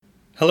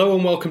Hello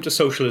and welcome to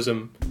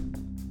Socialism,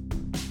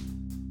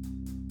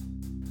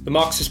 the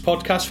Marxist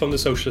podcast from the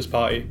Socialist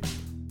Party.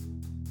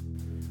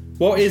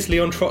 What is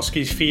Leon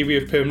Trotsky's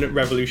theory of permanent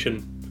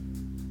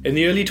revolution? In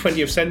the early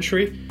 20th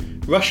century,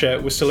 Russia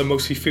was still a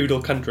mostly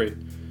feudal country,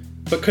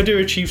 but could it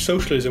achieve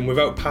socialism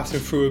without passing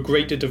through a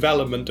greater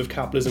development of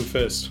capitalism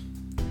first?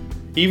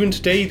 Even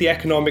today, the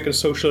economic and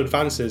social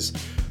advances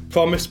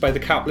promised by the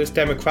capitalist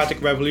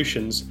democratic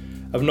revolutions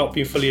have not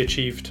been fully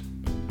achieved.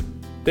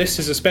 This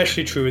is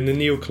especially true in the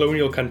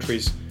neo-colonial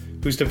countries,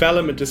 whose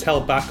development is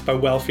held back by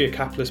wealthier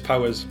capitalist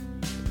powers.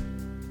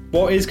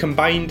 What is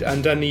combined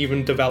and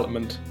uneven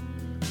development?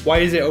 Why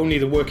is it only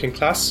the working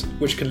class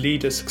which can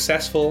lead a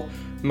successful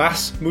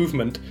mass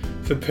movement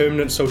for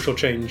permanent social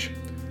change?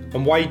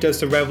 And why does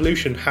the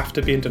revolution have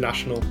to be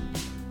international?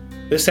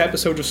 This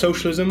episode of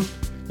Socialism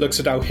looks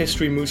at how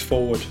history moves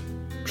forward,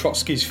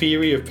 Trotsky's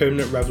theory of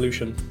permanent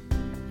revolution.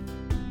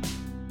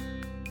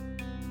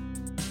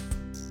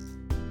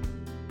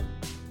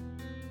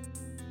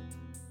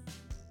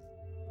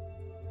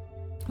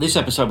 This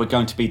episode we're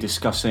going to be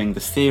discussing the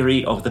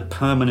theory of the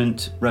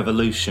permanent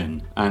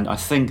revolution, and I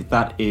think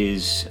that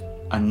is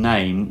a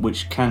name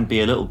which can be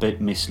a little bit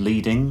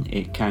misleading.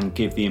 It can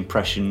give the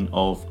impression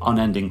of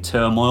unending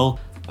turmoil.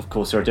 Of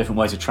course, there are different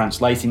ways of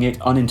translating it.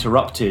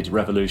 Uninterrupted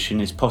revolution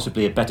is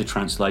possibly a better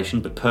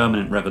translation, but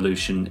permanent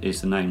revolution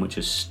is the name which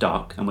has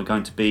stuck, and we're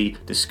going to be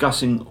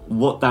discussing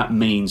what that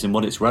means and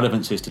what its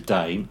relevance is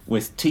today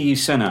with T.U.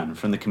 Senan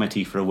from the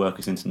Committee for a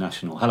Workers'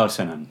 International. Hello,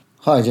 Senan.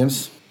 Hi,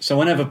 James. So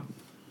whenever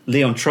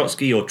Leon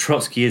Trotsky or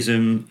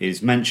Trotskyism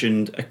is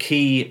mentioned, a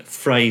key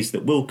phrase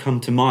that will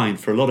come to mind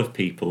for a lot of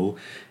people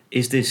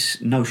is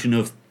this notion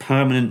of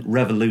permanent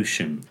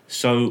revolution.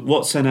 So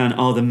what, Senan,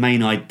 are the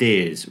main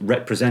ideas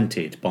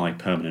represented by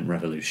permanent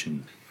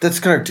revolution?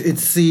 That's correct.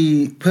 It's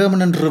the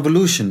permanent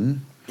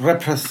revolution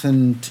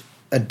represent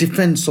a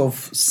defense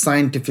of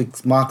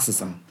scientific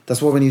Marxism.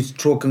 That's what when you're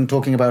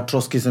talking about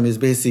Trotskyism is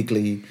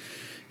basically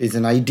is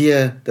an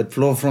idea that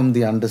flow from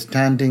the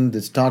understanding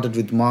that started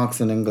with Marx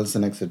and Engels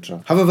and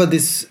etc. However,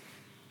 this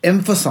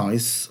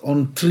emphasize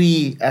on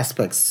three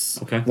aspects.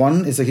 Okay.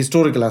 One is a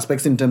historical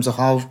aspect in terms of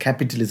how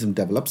capitalism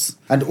develops,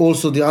 and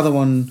also the other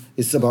one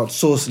is about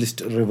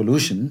socialist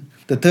revolution.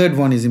 The third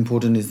one is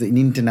important is the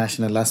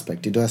international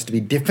aspect. It has to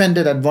be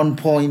defended at one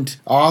point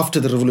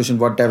after the revolution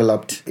what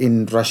developed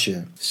in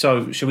Russia.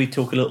 So shall we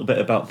talk a little bit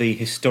about the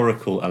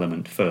historical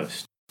element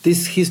first?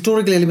 This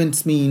historical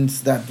element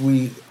means that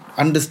we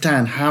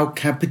understand how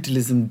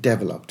capitalism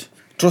developed.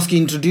 Trotsky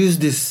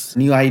introduced this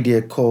new idea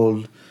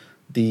called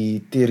the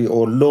theory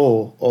or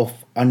law of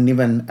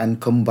uneven and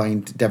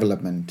combined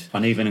development.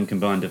 Uneven and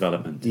combined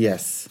development.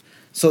 Yes.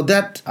 So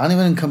that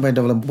uneven and combined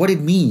development, what it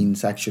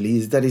means actually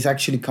is that it's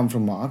actually come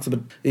from Marx,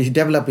 but if you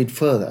develop it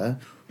further,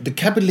 the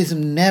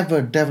capitalism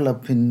never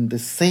developed in the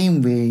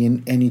same way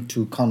in any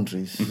two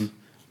countries. Mm-hmm.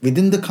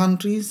 Within the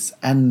countries,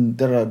 and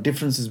there are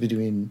differences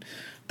between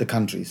the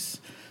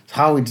countries.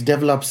 How it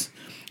develops,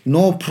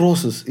 no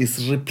process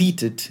is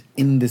repeated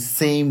in the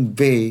same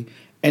way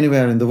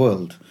anywhere in the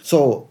world.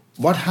 So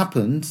what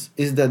happens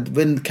is that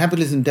when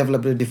capitalism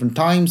developed at different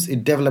times,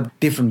 it developed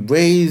different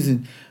ways,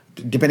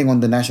 depending on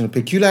the national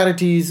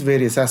peculiarities,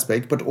 various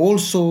aspects, but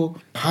also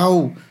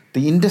how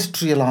the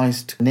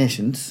industrialized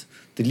nations,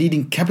 the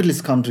leading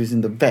capitalist countries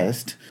in the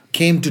West,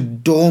 came to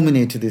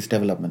dominate this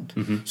development.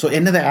 Mm-hmm. So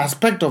another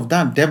aspect of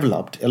that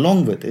developed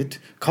along with it,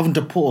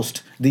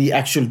 counterposed the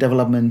actual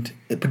development,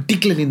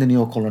 particularly in the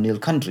neo-colonial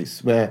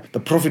countries, where the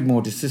profit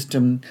motive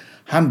system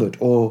hampered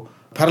or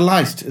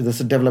paralyzed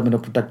the development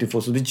of productive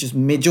forces, which is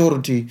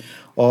majority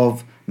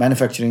of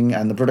manufacturing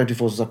and the productive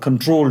forces are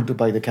controlled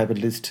by the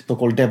capitalist,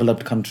 so-called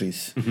developed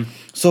countries. Mm-hmm.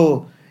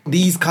 So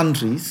these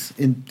countries,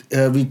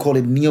 we call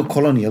it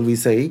neo-colonial, we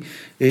say,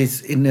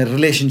 is in a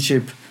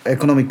relationship,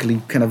 economically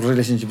kind of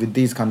relationship with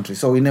these countries.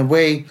 So in a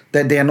way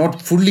that they are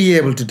not fully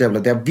able to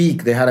develop. They are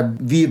weak. They had a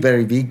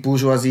very weak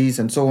bourgeoisies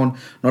and so on,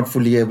 not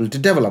fully able to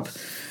develop.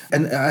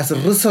 And as a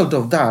result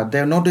of that,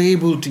 they're not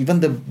able to,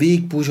 even the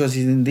weak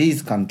bourgeoisie in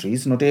these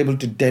countries, not able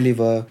to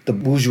deliver the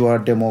bourgeois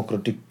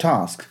democratic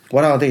task.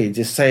 What are they?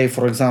 Just say,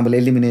 for example,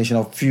 elimination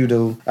of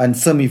feudal and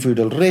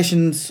semi-feudal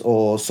relations,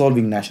 or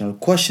solving national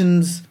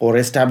questions, or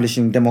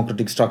establishing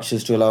democratic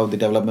structures to allow the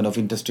development of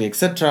industry,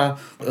 etc.,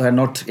 are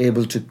not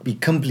able to be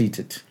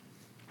completed.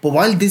 But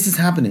while this is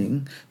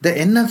happening,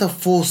 another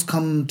force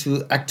come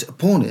to act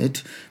upon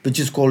it, which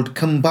is called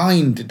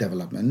combined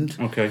development.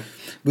 Okay.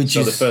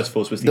 So the first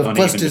force was the uneven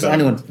first is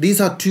development. uneven. These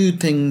are two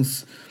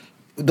things.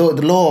 The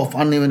law of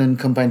uneven and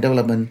combined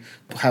development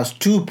has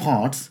two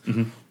parts,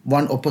 mm-hmm.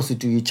 one opposite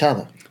to each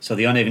other. So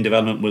the uneven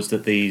development was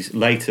that these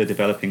later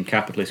developing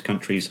capitalist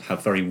countries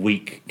have very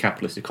weak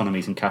capitalist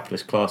economies and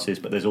capitalist classes,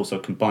 but there's also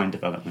combined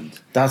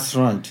development. That's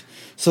right.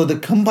 So the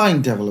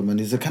combined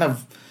development is a kind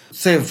of,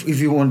 say if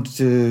you want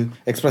to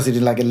express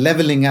it like a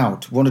leveling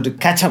out, wanted to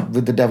catch up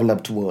with the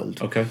developed world.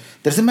 Okay.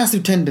 There's a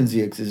massive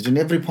tendency exists in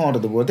every part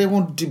of the world. They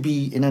want to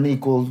be in an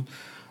equal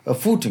a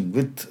footing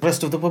with the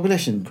rest of the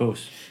population. Of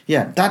course.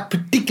 Yeah, that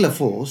particular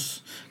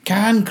force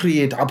can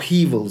create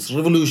upheavals,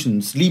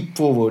 revolutions, leap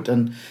forward,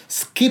 and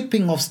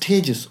skipping of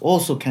stages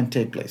also can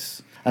take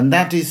place. And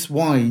that is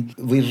why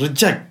we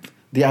reject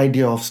the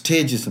idea of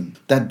stagism.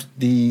 That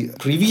the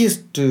previous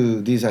to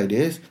these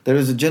ideas, there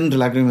is a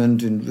general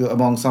agreement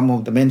among some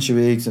of the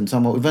Mensheviks and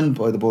some of, even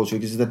by the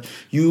Bolsheviks, is that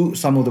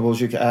some of the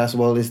Bolsheviks as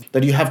well, is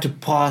that you have to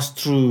pass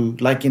through,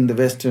 like in the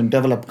Western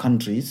developed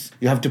countries,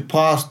 you have to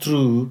pass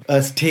through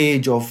a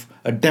stage of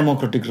a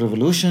democratic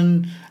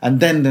revolution, and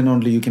then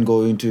only you can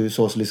go into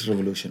socialist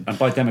revolution. And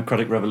by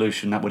democratic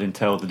revolution, that would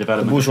entail the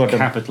development of a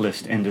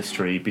capitalist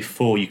industry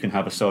before you can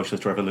have a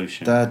socialist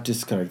revolution. That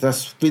is correct.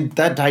 With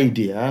that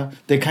idea,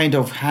 they kind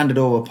of handed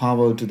over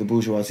power to the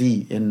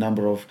bourgeoisie in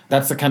number of...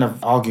 That's the kind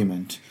of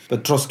argument.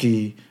 But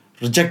Trotsky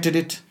rejected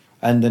it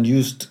and then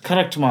used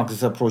correct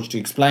Marxist approach to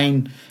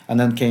explain, and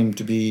then came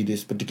to be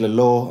this particular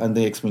law and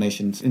the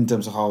explanations in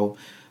terms of how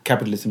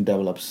capitalism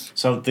develops.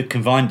 So the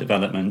combined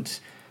development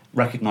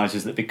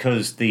recognises that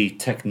because the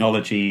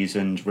technologies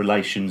and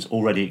relations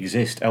already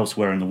exist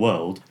elsewhere in the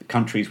world,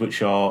 countries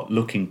which are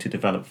looking to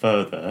develop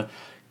further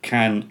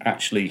can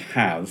actually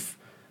have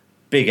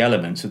big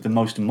elements of the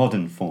most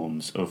modern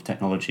forms of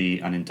technology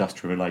and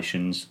industrial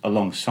relations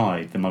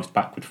alongside the most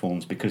backward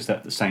forms, because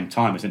at the same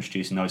time as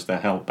introducing those, they're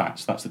held back.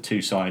 So that's the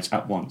two sides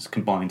at once,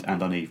 combined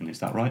and uneven. Is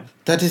that right?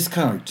 That is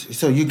correct.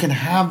 So you can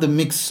have the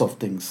mix of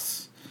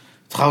things,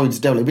 how it's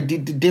developed,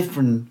 but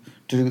different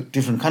to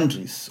different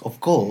countries, of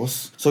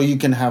course. So you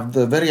can have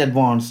the very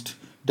advanced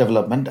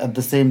development, at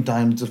the same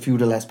time it's a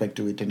feudal aspect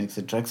to it, and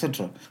etc.,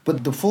 etc.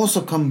 But the force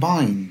of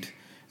combined,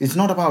 it's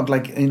not about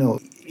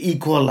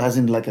equal as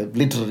in like a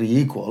literary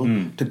equal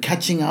to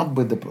catching up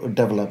with the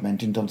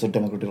development in terms of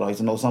democratic rights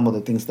and all some of the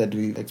things that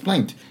we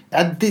explained.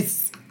 And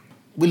this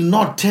will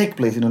not take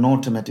place in an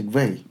automatic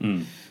way.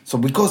 So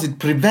because it's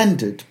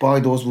prevented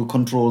by those who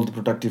control the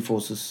productive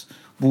forces,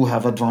 who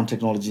have advanced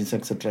technologies,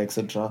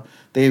 etc.,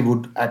 they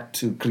would act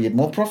to create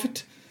more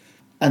profit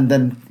and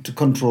then to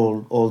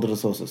control all the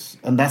resources.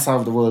 And that's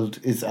how the world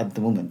is at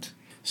the moment.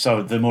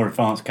 So the more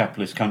advanced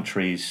capitalist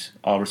countries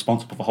are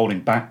responsible for holding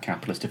back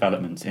capitalist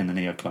development in the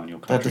neo-colonial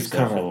countries. That is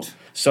correct. Therefore.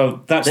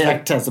 So they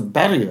act as a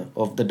barrier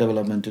of the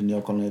development in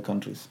neo-colonial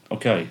countries.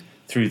 Okay,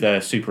 through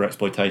their super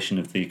exploitation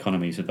of the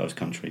economies of those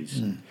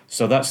countries.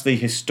 So that's the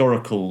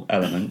historical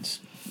element.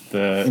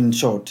 In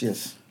short,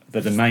 yes.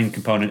 The main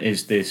component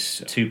is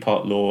this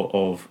two-part law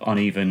of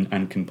uneven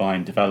and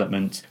combined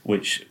development,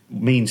 which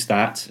means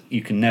that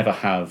you can never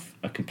have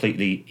a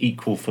completely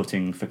equal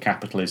footing for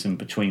capitalism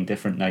between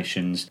different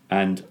nations,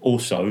 and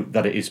also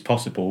that it is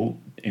possible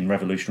in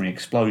revolutionary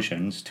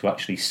explosions to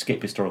actually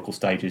skip historical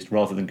stages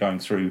rather than going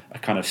through a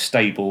kind of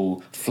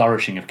stable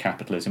flourishing of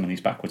capitalism in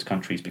these backwards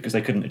countries, because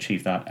they couldn't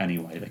achieve that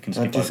anyway. They can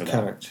skip over that. That is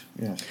correct,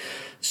 yes.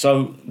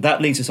 So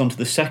that leads us on to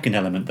the second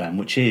element then,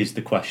 which is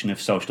the question of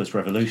socialist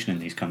revolution in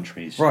these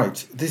countries.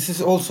 Right. This is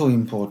also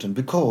important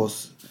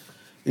because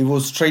it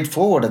was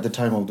straightforward at the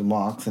time of the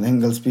Marx and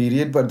Engels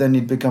period, but then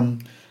it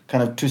became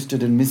kind of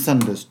twisted and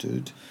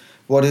misunderstood.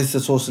 What is the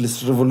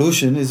socialist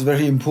revolution is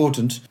very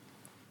important.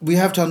 We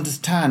have to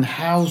understand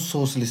how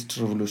socialist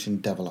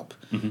revolution develop.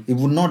 It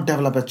would not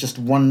develop as just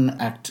one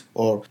act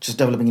or just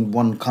developing in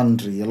one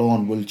country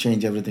alone will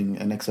change everything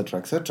and etc.,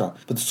 etc.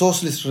 But the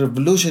socialist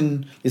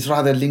revolution is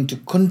rather linked to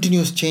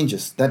continuous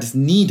changes that is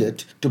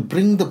needed to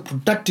bring the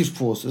productive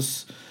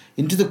forces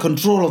into the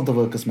control of the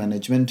workers'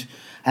 management,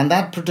 and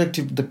that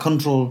the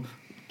control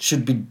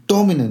should be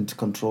dominant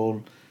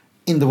control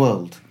in the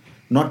world.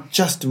 Not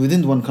just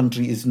within one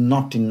country is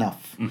not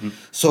enough.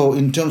 So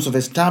in terms of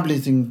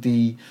establishing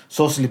the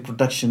socialist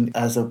production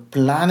as a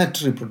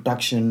planetary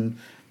production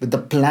with the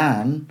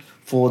plan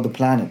for the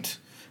planet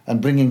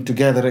and bringing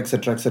together,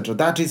 etc., etc.,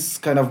 that is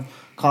kind of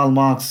Karl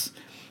Marx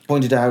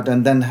pointed out,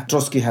 and then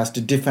Trotsky has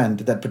to defend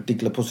that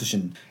particular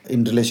position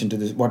in relation to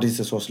this, what is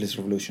the socialist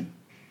revolution.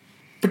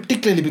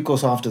 Particularly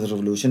because after the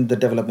revolution, the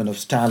development of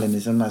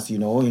Stalinism, as you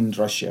know, in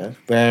Russia,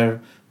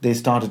 where they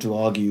started to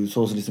argue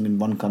socialism in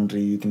one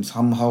country, you can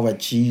somehow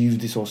achieve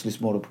the socialist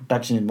mode of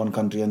production in one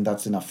country, and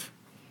that's enough.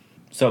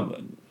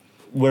 So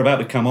we're about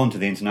to come on to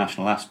the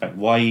international aspect.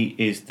 Why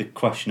is the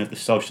question of the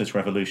socialist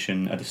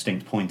revolution a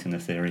distinct point in the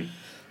theory?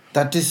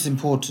 That is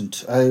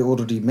important. I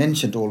already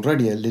mentioned a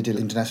little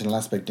international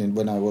aspect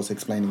when I was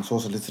explaining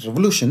socialist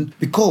revolution,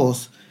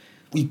 because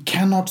we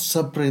cannot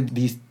separate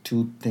these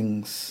two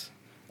things.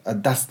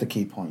 That's the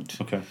key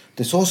point. Okay.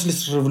 The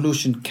socialist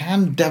revolution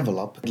can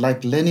develop,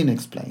 like Lenin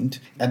explained,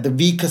 at the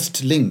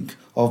weakest link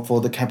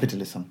for the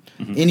capitalism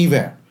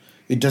anywhere.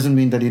 It doesn't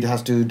mean that it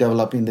has to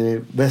develop in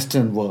the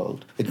Western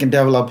world. It can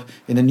develop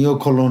in a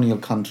neo-colonial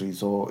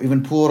countries or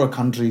even poorer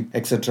country,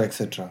 etc.,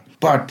 etc.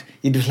 But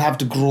it will have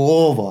to grow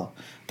over.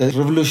 The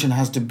revolution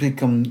has to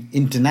become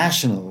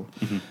international.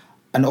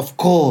 And of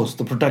course,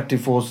 the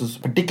productive forces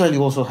particularly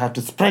also have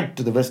to spread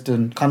to the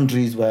Western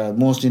countries, where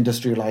most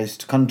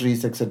industrialized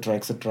countries, etc.,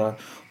 etc.,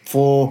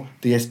 for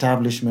the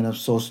establishment of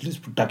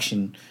socialist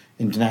production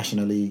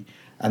internationally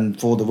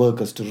and for the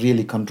workers to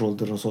really control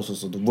the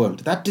resources of the world.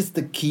 That is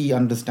the key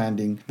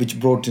understanding which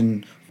brought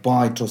in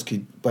by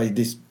Trotsky, by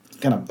this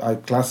kind of, I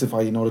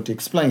classify in order to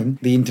explain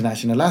the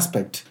international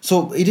aspect.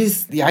 So it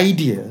is the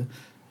idea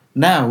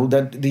now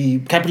that the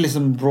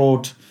capitalism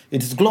brought,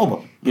 it is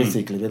global,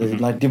 basically, whether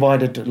it's like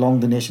divided along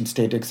the nation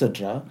state,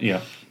 etc.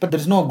 Yeah. But there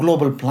is no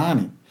global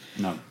planning.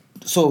 No.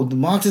 So the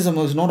Marxism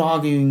was not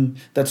arguing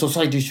that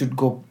society should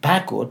go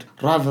backward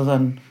rather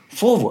than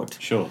forward.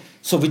 Sure.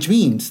 So which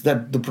means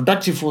that the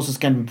productive forces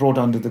can be brought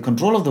under the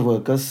control of the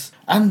workers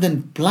and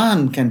then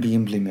plan can be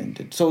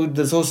implemented. So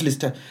the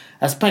socialist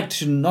aspect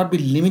should not be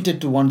limited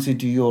to one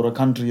city or a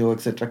country or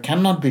etc.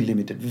 Cannot be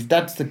limited. If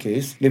that's the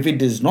case, if it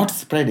is not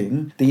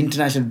spreading, the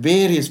international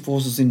various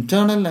forces,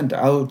 internal and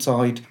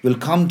outside, will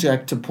come to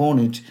act upon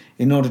it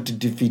in order to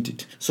defeat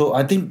it. So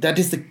I think that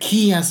is the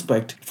key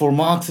aspect for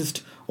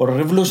Marxist or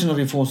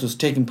revolutionary forces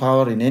taking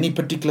power in any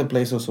particular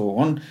place or so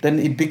on. Then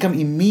it becomes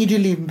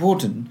immediately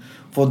important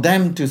for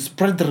them to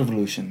spread the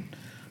revolution,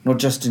 not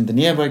just in the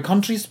nearby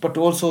countries, but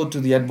also to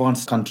the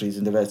advanced countries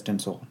in the West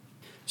and so on.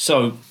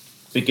 So,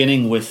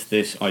 beginning with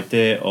this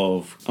idea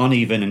of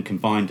uneven and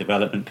combined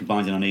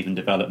and uneven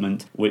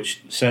development,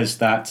 which says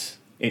that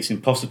it's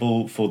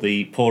impossible for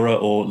the poorer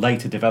or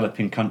later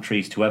developing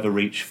countries to ever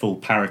reach full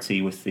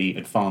parity with the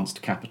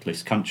advanced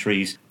capitalist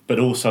countries, but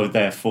also,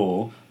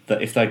 therefore,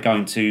 that if they're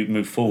going to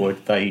move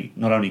forward, they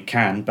not only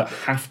can, but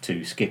have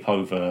to skip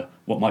over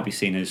what might be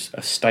seen as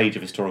a stage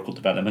of historical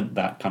development,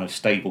 that kind of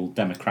stable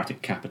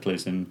democratic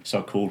capitalism,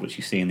 so-called, which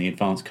you see in the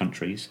advanced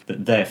countries,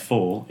 that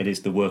therefore it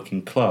is the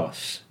working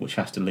class which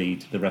has to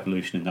lead the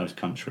revolution in those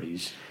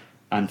countries.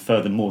 And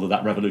furthermore,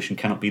 that revolution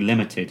cannot be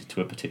limited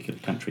to a particular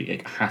country.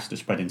 It has to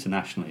spread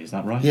internationally. Is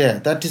that right? Yeah,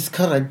 that is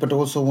correct, but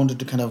also wanted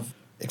to kind of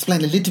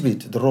explain a little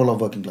bit the role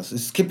of working class.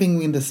 It's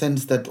skipping in the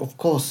sense that, of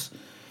course,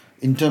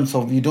 in terms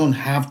of you don't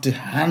have to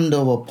hand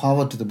over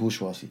power to the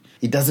bourgeoisie.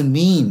 It doesn't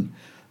mean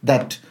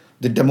that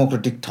the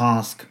democratic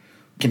task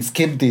can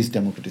skip these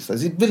democratic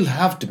tasks. It will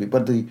have to be.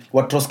 But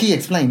what Trotsky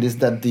explained is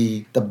that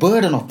the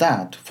burden of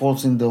that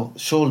falls in the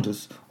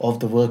shoulders of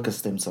the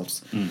workers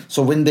themselves.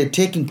 So when they're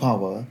taking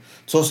power,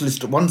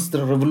 socialists, once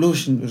the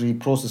revolutionary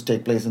process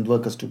takes place and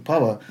workers took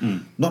power,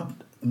 not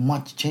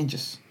much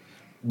changes.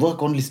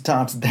 Work only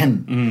starts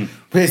then.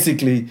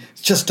 Basically,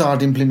 just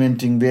start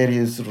implementing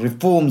various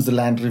reforms, the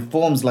land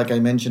reforms, like I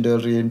mentioned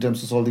earlier, in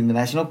terms of solving the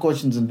national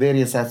questions in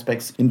various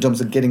aspects, in terms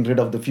of getting rid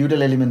of the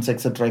feudal elements,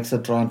 etc.,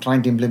 and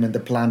trying to implement the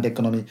planned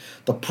economy.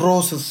 The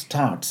process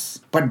starts.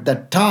 But the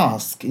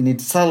task in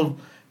itself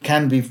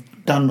can be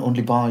done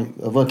only by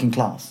a working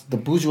class. The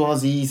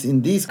bourgeoisies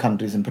in these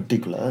countries in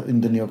particular,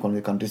 in the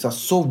neo-colonial countries, are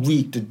so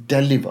weak to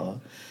deliver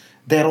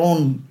their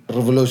own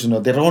revolution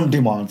or their own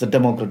demands, the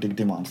democratic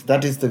demands.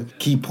 That is the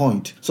key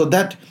point. So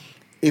that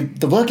if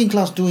the working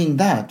class doing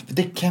that,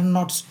 they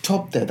cannot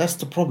stop there. That's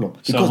the problem.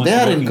 Because so they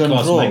are the in working class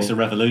control. makes a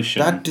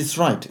revolution. That is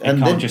right. It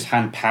can't just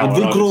hand power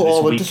it will grow over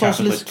over to to this weak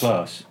capitalist socialist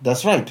class.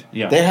 That's right.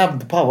 Yeah. They have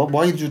the power.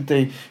 Why should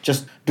they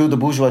just do the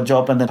bourgeois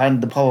job and then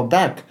hand the power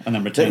back? And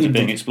then return to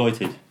being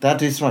exploited.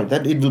 That is right.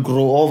 That it will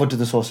grow over to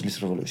the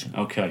socialist revolution.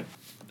 Okay.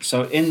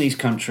 So in these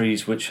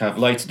countries which have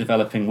later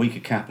developing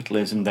weaker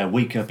capitalism, they're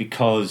weaker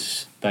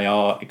because they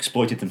are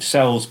exploited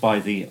themselves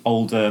by the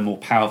older, more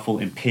powerful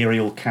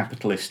imperial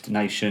capitalist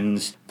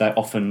nations. They're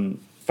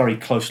often very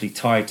closely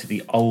tied to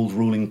the old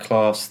ruling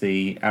class,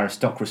 the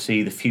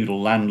aristocracy, the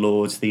feudal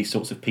landlords, these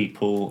sorts of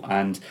people,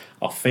 and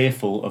are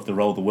fearful of the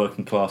role the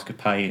working class could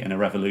play in a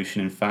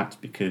revolution, in fact,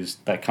 because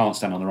they can't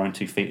stand on their own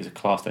 2 feet as a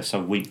class. They're so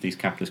weak, these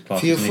capitalist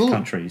classes in these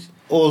countries.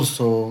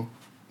 Also,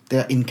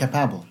 they're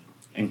incapable.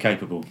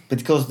 Incapable.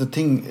 Because the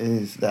thing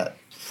is that,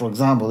 for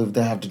example, if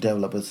they have to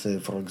develop, let's say,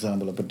 for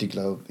example, a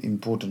particular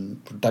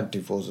important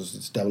productive forces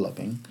is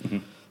developing,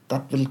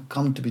 that will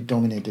come to be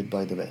dominated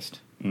by the West.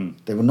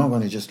 They were not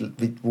going to just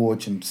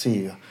watch and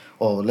see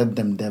or let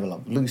them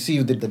develop. Look, see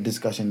you did the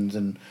discussions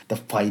and the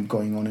fight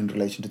going on in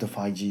relation to the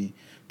 5G,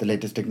 the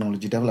latest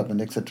technology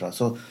development, etc.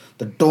 So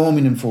the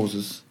dominant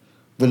forces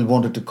will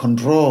want to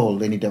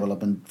control any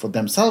development for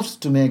themselves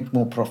to make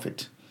more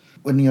profit.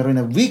 When you're in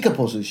a weaker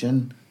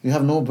position, you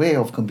have no way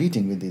of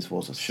competing with these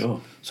forces.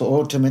 Sure. So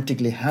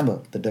automatically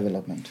hammer the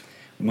development.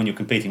 When you're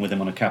competing with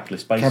them on a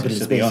capitalist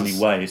basis, the only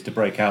way is to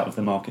break out of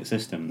the market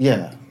system.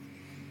 Yeah,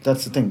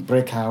 that's the thing.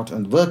 Break out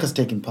and workers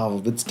taking power,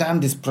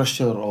 withstand this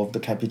pressure of the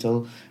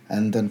capital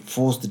and then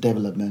force the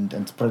development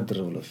and spread the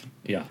revolution.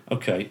 Yeah,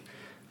 okay.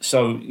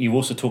 So you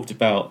also talked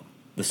about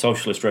the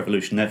socialist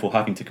revolution, therefore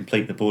having to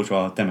complete the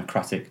bourgeois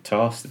democratic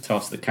task, the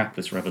task of the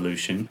capitalist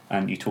revolution.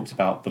 And you talked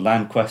about the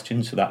land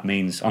question, so that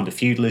means under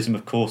feudalism,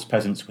 of course,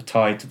 peasants were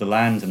tied to the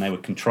land and they were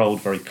controlled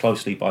very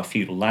closely by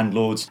feudal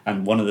landlords.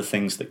 And one of the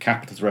things that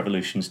capitalist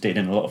revolutions did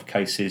in a lot of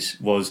cases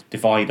was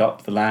divide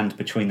up the land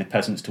between the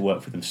peasants to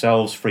work for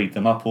themselves, freed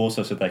them up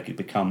also so they could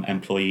become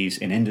employees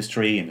in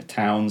industry, in the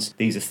towns.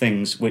 These are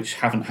things which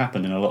haven't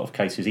happened in a lot of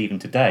cases even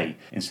today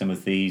in some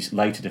of these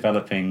later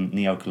developing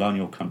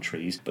neo-colonial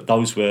countries. But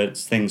those were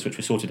things which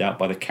were sorted out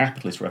by the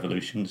capitalist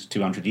revolutions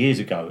 200 years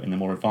ago in the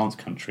more advanced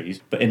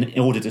countries. But in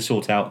order to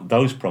sort out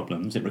those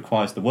problems, it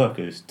requires the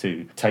workers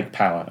to take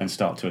power and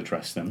start to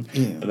address them.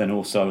 Yeah. But then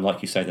also,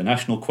 like you say, the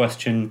national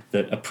question,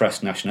 that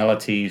oppressed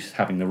nationalities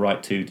having the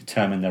right to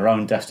determine their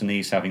own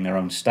destinies, having their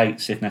own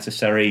states if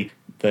necessary,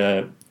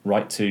 the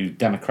right to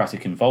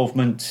democratic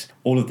involvement.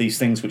 All of these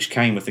things which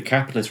came with the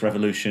capitalist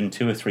revolution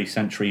 2 or 3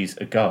 centuries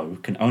ago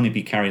can only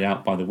be carried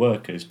out by the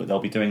workers, but they'll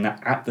be doing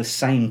that at the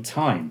same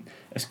time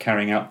as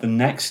carrying out the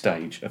next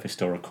stage of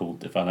historical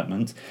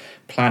development,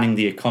 planning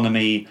the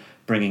economy,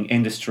 bringing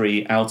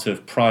industry out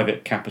of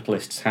private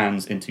capitalists'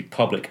 hands into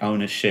public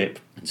ownership,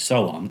 and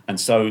so on. And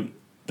so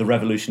the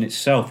revolution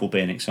itself will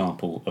be an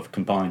example of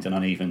combined and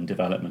uneven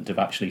development, of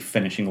actually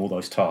finishing all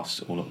those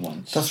tasks all at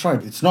once. That's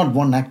right. It's not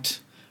one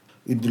act.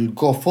 It will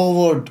go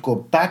forward, go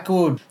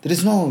backward. There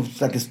is no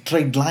like a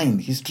straight line.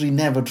 History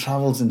never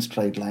travels in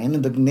straight line,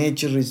 and the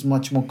nature is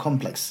much more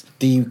complex.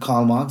 The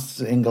Karl Marx,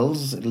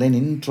 Engels,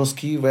 Lenin,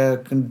 Trotsky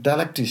were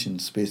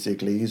dialecticians,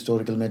 basically,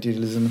 historical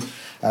materialism,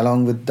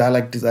 along with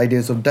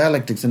ideas of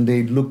dialectics, and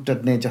they looked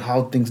at nature,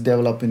 how things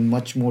develop in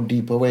much more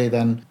deeper way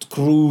than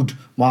crude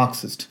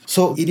Marxist.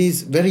 So it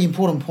is very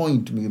important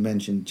point you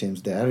mentioned,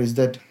 James, there, is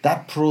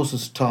that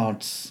process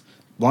starts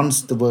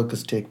once the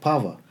workers take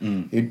power.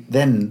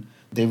 Then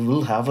they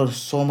will have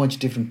so much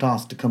different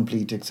tasks to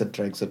complete,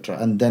 etc.,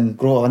 and then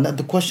grow. And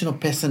the question of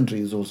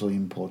peasantry is also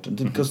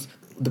important, because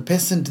the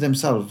peasant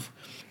themselves,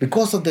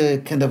 because of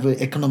the kind of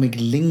economic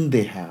link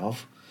they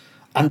have,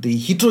 and the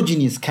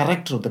heterogeneous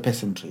character of the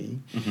peasantry,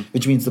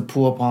 which means the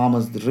poor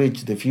farmers, the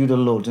rich, the feudal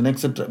lords, and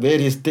etc.,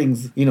 various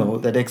things,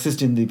 that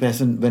exist in the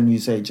peasant, when we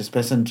say just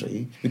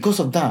peasantry,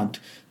 because of that,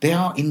 they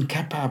are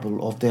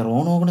incapable of their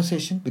own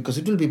organization, because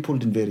it will be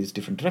pulled in various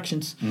different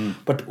directions,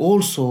 but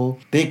also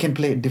they can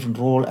play a different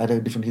role at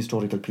a different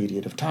historical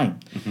period of time.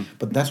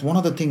 But that's one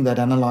of the things that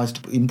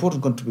analyzed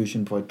important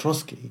contribution by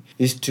Trotsky,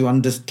 is to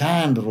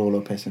understand the role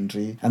of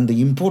peasantry and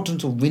the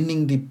importance of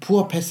winning the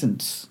poor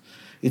peasants.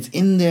 It's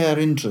in their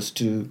interest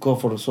to go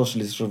for a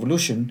socialist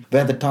revolution,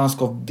 where the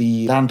task of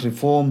the land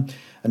reform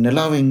and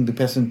allowing the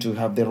peasant to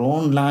have their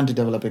own land to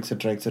develop,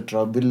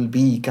 etc., will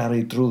be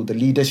carried through the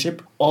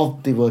leadership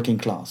of the working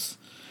class.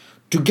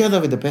 Together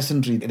with the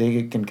peasantry,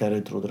 they can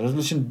carry through the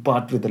revolution,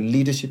 but with the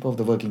leadership of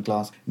the working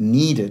class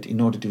needed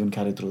in order to even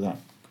carry through that.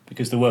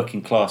 Because the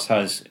working class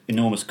has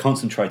enormous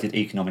concentrated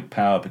economic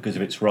power because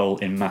of its role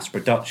in mass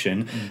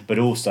production, but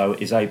also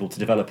is able to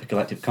develop a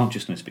collective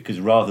consciousness, because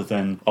rather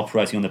than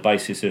operating on the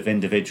basis of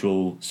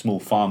individual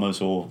small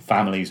farmers or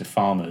families of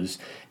farmers,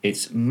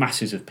 it's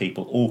masses of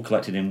people all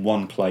collected in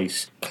one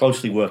place,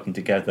 closely working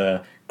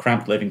together,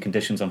 cramped living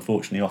conditions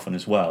unfortunately often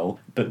as well,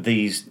 but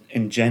these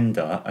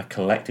engender a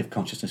collective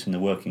consciousness in the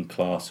working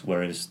class,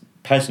 whereas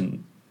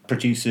peasant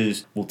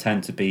producers will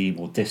tend to be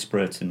more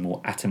disparate and more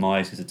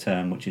atomised, is a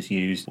term which is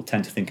used, will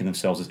tend to think of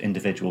themselves as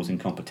individuals in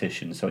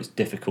competition, so it's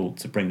difficult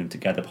to bring them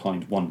together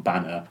behind one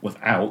banner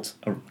without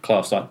a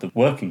class like the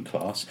working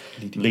class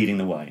leading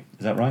the way.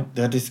 Is that right?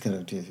 That is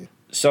correct, yes.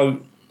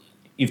 So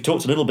you've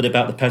talked a little bit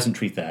about the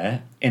peasantry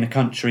there. In a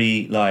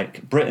country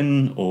like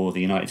Britain or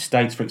the United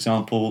States, for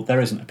example, there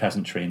isn't a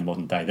peasantry in the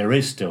modern day. There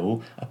is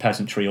still a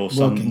peasantry or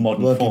some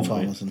modern working form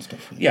farmers of it. and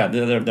stuff. Yeah,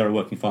 there are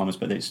working farmers,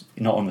 but it's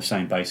not on the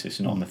same basis,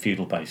 not on the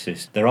feudal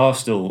basis. There are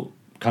still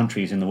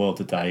countries in the world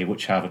today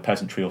which have a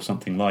peasantry or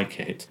something like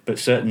it, but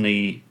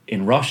certainly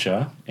in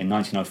Russia in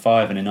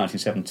 1905 and in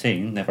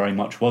 1917 there very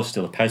much was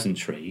still a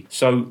peasantry.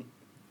 So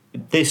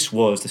this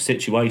was the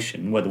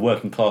situation where the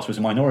working class was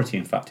a minority,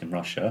 in fact, in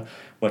Russia,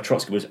 where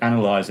Trotsky was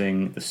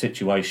analysing the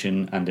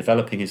situation and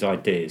developing his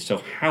ideas.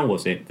 So how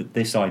was it that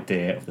this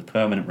idea of the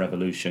permanent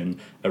revolution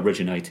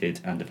originated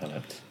and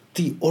developed?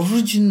 The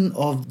origin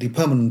of the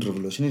permanent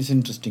revolution is an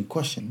interesting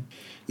question.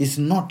 It's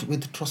not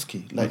with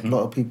Trotsky, like a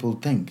lot of people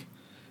think.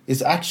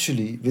 It's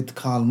actually with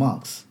Karl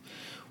Marx.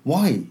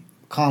 Why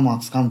Karl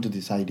Marx come to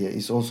this idea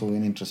is also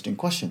an interesting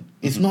question.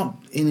 It's not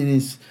in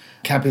his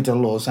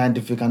capital or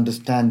scientific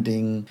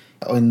understanding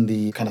or in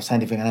the kind of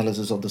scientific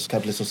analysis of the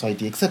capitalist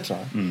society,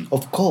 etc.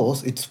 Of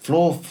course, it's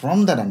flow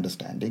from that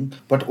understanding,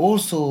 but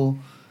also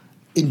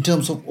in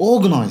terms of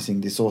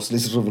organizing the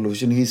socialist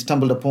revolution, he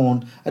stumbled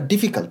upon a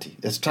difficulty,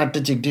 a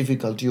strategic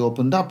difficulty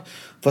opened up.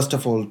 First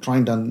of all,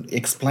 trying to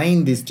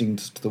explain these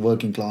things to the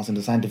working class in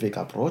the scientific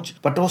approach,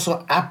 but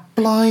also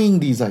applying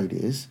these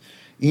ideas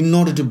in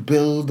order to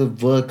build the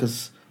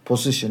workers'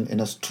 position in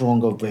a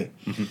stronger way.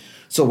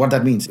 So what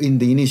that means, in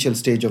the initial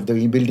stage of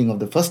the building of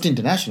the First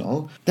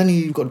International, then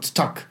he got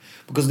stuck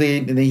because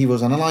he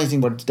was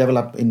analysing what's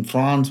developed in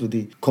France with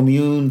the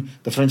Commune,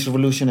 the French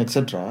Revolution,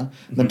 etc.,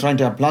 then trying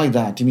to apply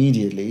that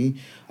immediately.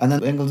 And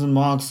then Engels and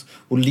Marx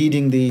were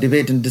leading the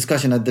debate and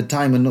discussion at the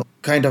time and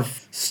kind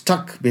of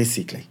stuck,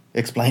 basically,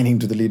 explaining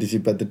to the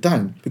leadership at the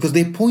time. Because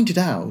they pointed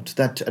out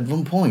that at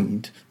one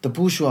point, the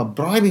bourgeois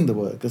bribing the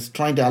workers,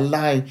 trying to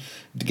ally,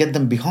 to get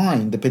them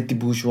behind the petit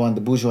bourgeois and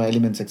the bourgeois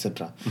elements,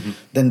 etc.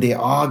 Then they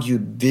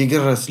argued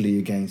vigorously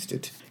against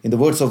it. In the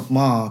words of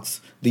Marx,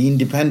 the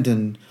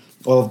independence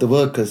of the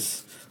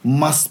workers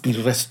must be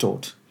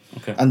restored.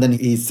 And then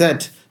he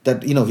said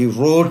that, he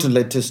wrote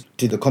letters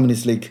to the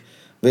Communist League,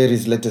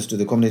 various letters to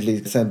the Communist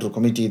League Central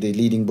Committee, the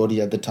leading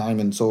body at the time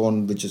and so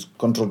on, which is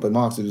controlled by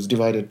Marx. It was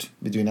divided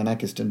between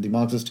anarchist and the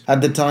Marxist at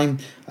the time.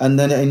 And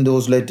then in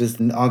those letters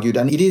argued.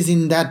 And it is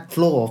in that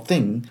flow of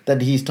thing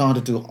that he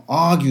started to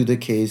argue the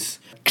case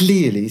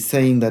clearly,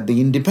 saying that the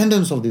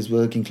independence of this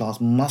working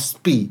class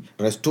must be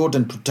restored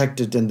and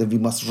protected, and that we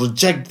must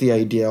reject the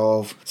idea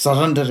of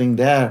surrendering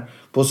their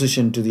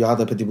position to the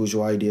other petit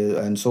bourgeois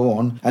idea and so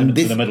on, and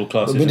this the middle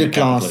class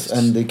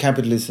and the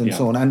capitalists and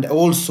so on. And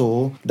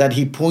also that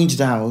he pointed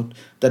out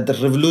that the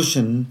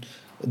revolution,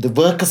 the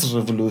workers'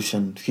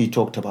 revolution he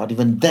talked about,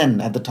 even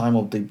then at the time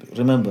of the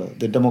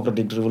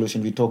democratic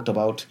revolution we talked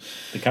about,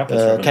 the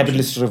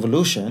capitalist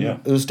revolution,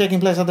 it was taking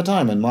place at the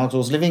time, and Marx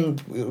was living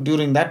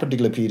during that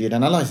particular period,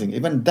 analyzing.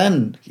 Even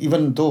then,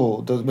 even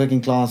though the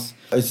working class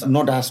is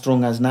not as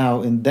strong as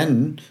now, and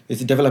then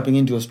it's developing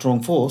into a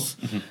strong force,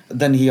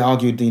 then he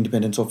argued the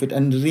independence of it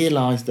and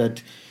realized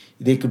that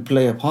they could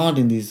play a part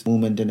in this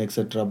movement and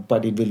etc.,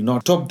 but it will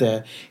not stop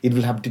there. It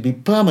will have to be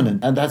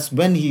permanent. And that's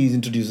when he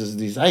introduces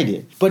this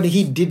idea. But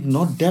he did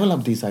not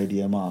develop this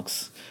idea,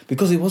 Marx,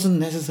 because it wasn't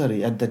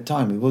necessary at that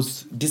time. It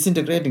was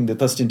disintegrating the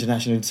First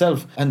International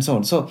itself and so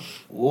on. So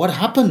what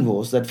happened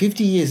was that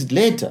 50 years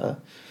later,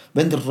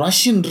 when the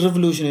Russian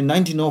Revolution in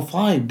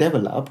 1905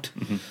 developed,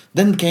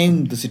 then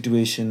came the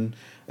situation,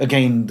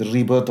 again, the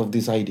rebirth of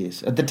these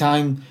ideas. At the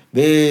time,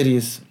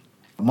 various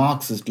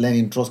Marxists,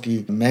 Lenin,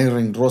 Trotsky,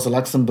 Meyering, Rosa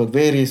Luxemburg,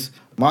 various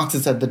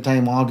Marxists at the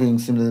time arguing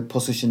similar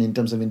position in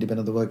terms of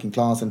independence of the working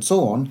class and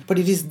so on. But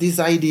it is these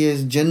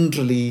ideas,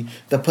 generally,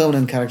 the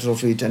permanent character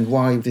of it and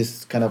why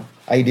this kind of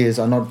ideas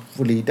are not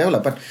fully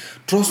developed. But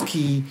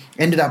Trotsky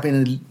ended up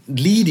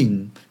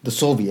leading the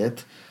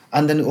Soviet,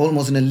 and then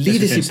almost in a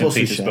leadership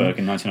position. St. Petersburg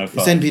in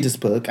 1905. St.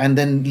 Petersburg, and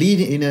then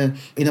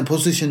in a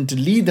position to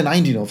lead the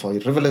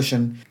 1905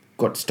 revolution.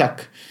 Got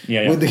stuck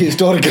with the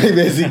historically,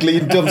 basically,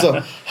 in terms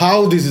of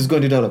how this is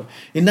going to develop.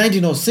 In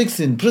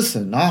 1906, in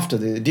prison, after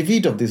the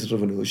defeat of this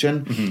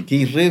revolution,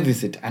 he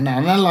revisited and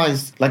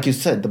analyzed, like you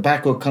said, the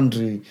backward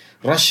country,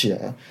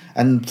 Russia,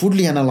 and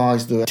fully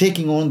analyzed the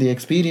taking on the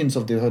experience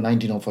of the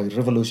 1905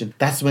 revolution.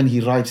 That's when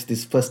he writes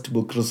this first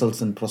book,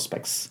 Results and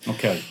Prospects.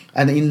 Okay.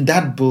 And in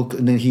that book,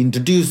 he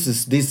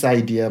introduces this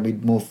idea a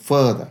bit more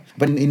further.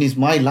 But in his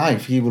My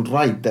Life, he will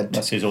write that...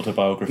 That's his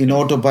autobiography. In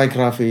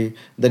autobiography,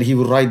 that he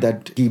will write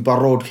that he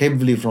borrowed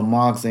heavily from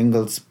Marx,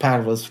 Engels,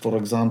 Parvus, for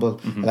example,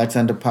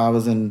 Alexander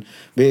Parvus and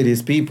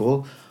various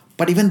people.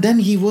 But even then,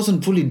 he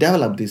wasn't fully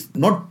developed this,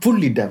 not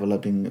fully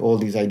developing all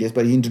these ideas,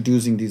 but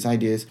introducing these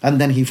ideas.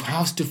 And then he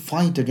has to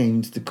fight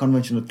against the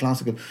conventional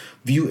classical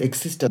view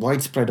existed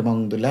widespread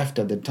among the left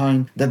at the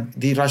time, that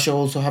the Russia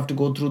also have to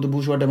go through the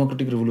bourgeois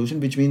democratic revolution,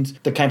 which means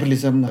the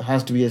capitalism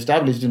has to be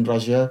established in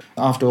Russia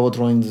after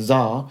overthrowing the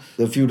Tsar,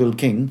 the feudal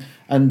king,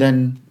 and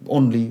then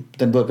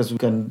workers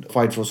can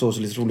fight for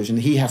socialist revolution.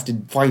 He has to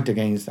fight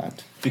against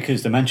that.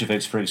 Because the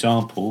Mensheviks, for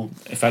example,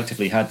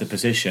 effectively had the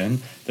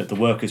position that the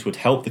workers would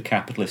help the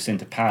capitalists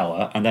into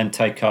power and then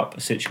take up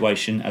a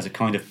situation as a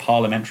kind of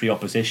parliamentary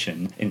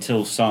opposition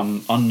until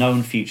some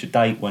unknown future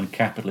date when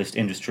capitalist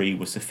industry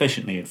was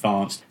sufficiently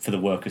advanced for the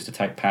workers to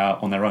take power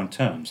on their own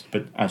terms.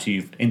 But as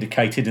you've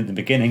indicated at the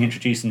beginning,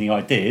 introducing the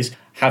ideas,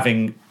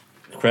 having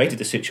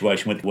created a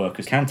situation where the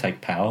workers can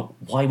take power,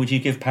 why would you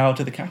give power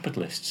to the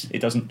capitalists? It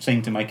doesn't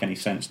seem to make any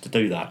sense to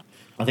do that.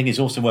 I think it's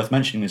also worth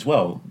mentioning as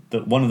well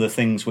that one of the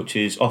things which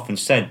is often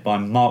said by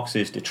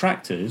Marx's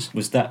detractors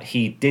was that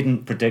he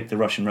didn't predict the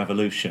Russian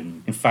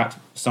Revolution. In fact,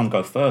 some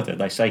go further.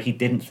 They say he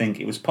didn't think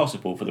it was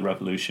possible for the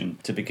revolution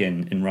to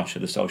begin in Russia,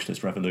 the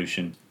socialist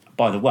revolution.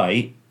 By the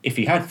way, if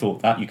he had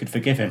thought that, you could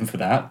forgive him for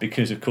that,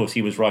 because, of course,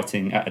 he was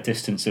writing at a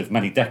distance of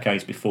many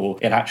decades before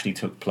it actually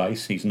took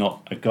place. He's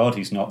not a god,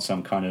 he's not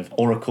some kind of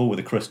oracle with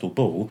a crystal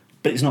ball.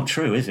 But it's not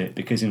true, is it?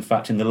 Because, in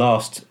fact, in the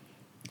last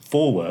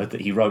foreword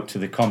that he wrote to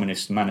the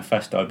Communist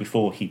Manifesto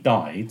before he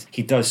died,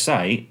 he does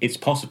say it's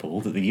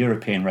possible that the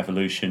European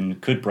Revolution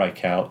could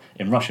break out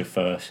in Russia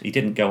first. He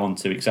didn't go on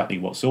to exactly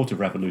what sort of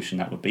revolution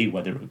that would be,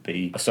 whether it would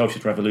be a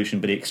socialist revolution,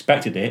 but he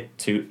expected it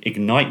to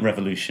ignite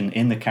revolution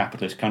in the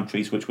capitalist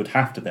countries, which would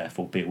have to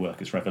therefore be a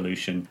workers'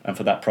 revolution, and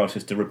for that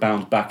process to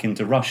rebound back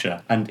into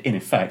Russia. And in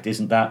effect,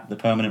 isn't that the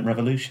permanent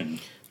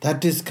revolution?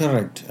 That is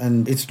correct,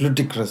 and it's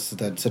ludicrous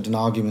that certain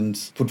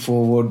arguments put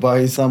forward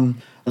by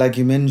some, like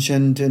you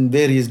mentioned, in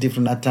various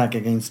different attacks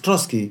against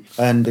Trotsky,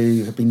 and they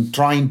have been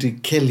trying to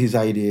kill his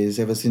ideas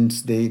ever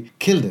since they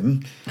killed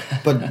him,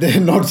 but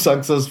they're not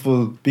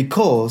successful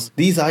because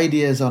these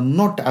ideas are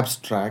not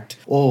abstract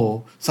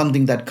or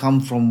something that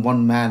come from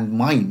one man's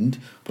mind,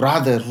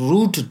 rather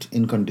rooted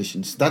in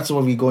conditions. That's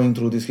why we're going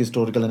through this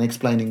historical and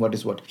explaining what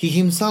is what. He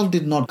himself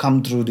did not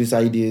come through these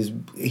ideas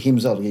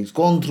himself. He's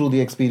gone through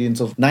the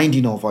experience of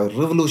 1905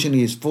 revolution.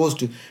 He is forced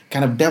to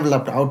kind of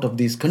develop out of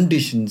these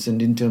conditions,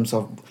 and in terms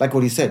of, like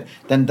what he said,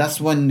 then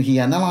that's when he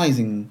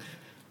analyzing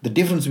the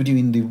difference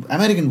between the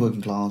American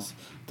working class,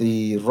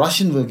 the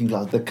Russian working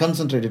class, the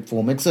concentrated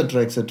form,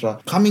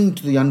 etc., coming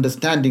to the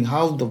understanding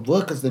how the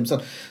workers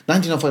themselves,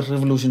 1905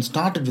 revolution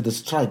started with a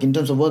strike in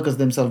terms of workers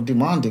themselves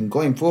demanding,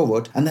 going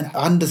forward, and then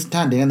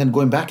understanding, and then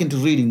going back into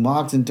reading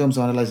Marx in terms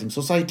of analyzing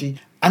society,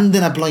 and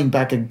then applying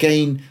back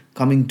again,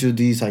 coming to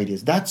these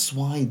ideas. That's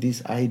why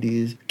these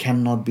ideas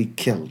cannot be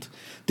killed.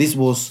 This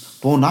was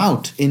borne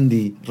out in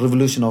the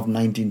revolution of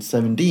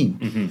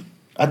 1917.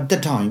 At the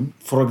time,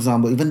 for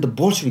example, even the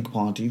Bolshevik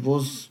party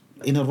was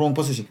in a wrong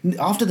position.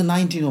 After the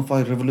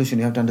 1905 revolution,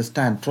 you have to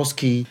understand,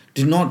 Trotsky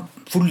did not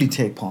fully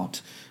take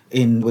part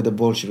with the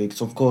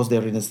Bolsheviks. Of course,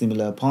 they're in a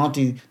similar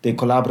party. They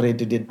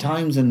collaborated at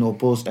times and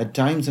opposed at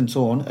times and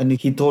so on. And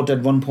he thought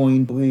at one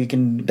point we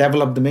can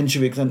develop the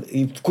Mensheviks, and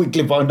he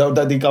quickly found out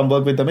that he can't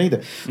work with them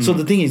either. So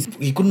the thing is,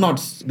 he could not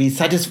be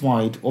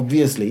satisfied,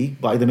 obviously,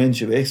 by the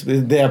Mensheviks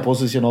with their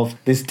position of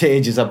this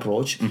stages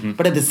approach.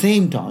 But at the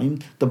same time,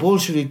 the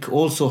Bolshevik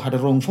also had a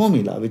wrong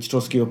formula, which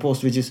Trotsky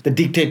opposed, which is the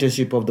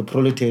dictatorship of the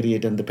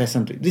proletariat and the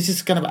peasantry. This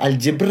is kind of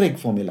algebraic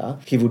formula,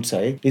 he would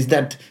say, is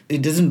that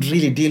it doesn't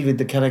really deal with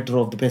the character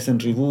of the peasantry,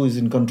 who is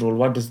in control,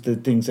 what is the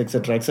things,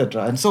 etc.,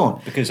 and so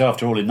on. Because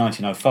after all, in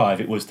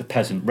 1905, it was the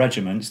peasant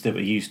regiments that were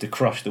used to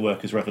crush the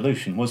workers'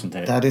 revolution, wasn't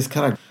it? That is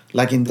correct.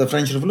 Like in the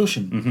French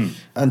Revolution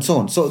and so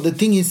on. So the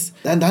thing is,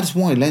 and that's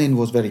why Lenin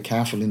was very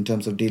careful in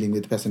terms of dealing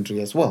with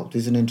peasantry as well.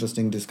 This is an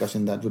interesting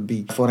discussion that would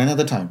be for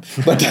another time.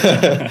 But,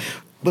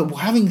 but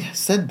having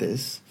said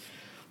this,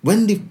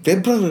 when the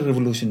February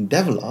Revolution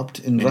developed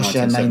in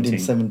Russia in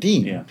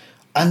 1917,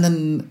 and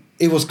then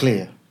it was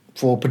clear,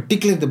 for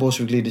particularly the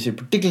Bolshevik leadership,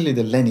 particularly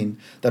the Lenin,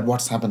 that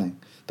what's happening.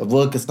 The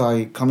workers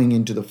are coming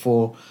into the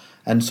fore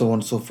and so on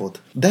and so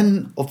forth.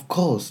 Then, of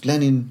course,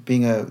 Lenin,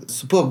 being a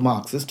superb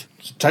Marxist,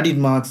 studied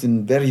Marx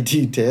in very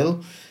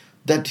detail,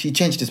 that he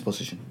changed his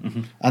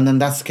position. And then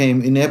that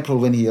came in April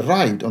when he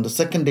arrived. On the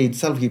second day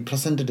itself, he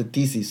presented a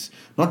thesis,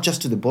 not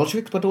just to the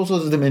Bolsheviks, but also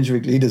to the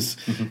Menshevik leaders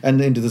and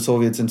into the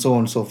Soviets and so on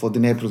and so forth,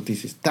 in April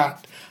thesis.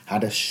 That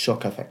had a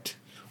shock effect.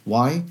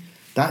 Why?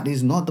 That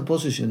is not the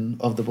position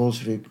of the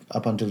Bolshevik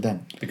up until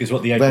then. Because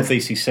what the April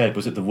thesis said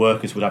was that the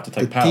workers would have to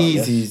take power. The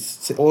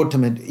thesis,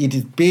 ultimate, it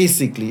is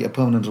basically a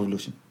permanent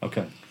revolution.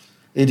 Okay.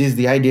 It is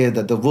the idea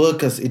that the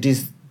workers, it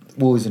is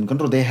who is in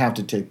control, they have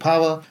to take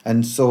power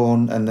and so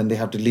on, and then they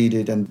have to lead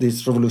it, and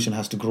this revolution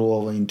has to grow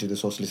over into the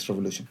socialist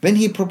revolution. When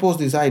he proposed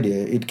this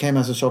idea, it came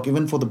as a shock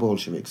even for the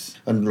Bolsheviks,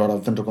 and a lot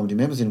of Central Committee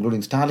members,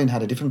 including Stalin,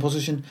 had a different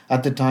position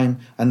at the time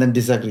and then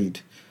disagreed.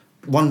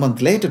 1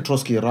 month later,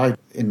 Trotsky arrived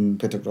in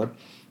Petrograd,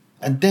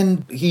 and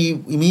then he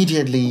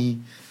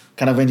immediately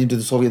kind of went into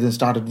the Soviet and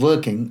started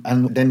working,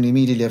 and then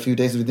immediately a few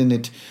days within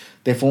it,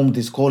 they formed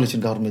this coalition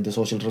government, the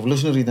Social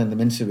Revolutionary, then the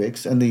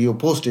Mensheviks, and they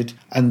opposed it,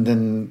 and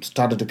then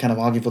started to kind of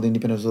argue for the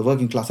independence of the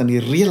working class. And he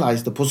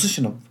realized the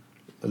position of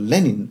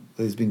Lenin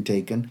is being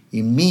taken,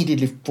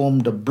 immediately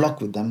formed a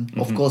bloc with them.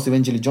 Of course,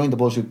 eventually joined the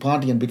Bolshevik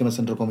Party and became a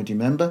Central Committee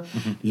member,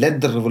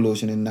 led the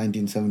revolution in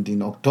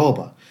 1917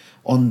 October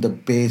on the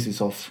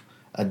basis of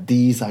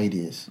these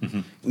ideas.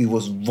 It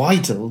was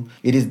vital.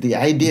 It is the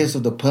ideas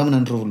of the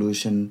permanent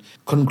revolution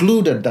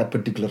concluded that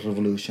particular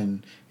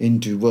revolution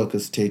into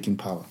workers taking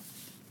power.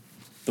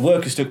 The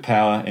workers took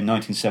power in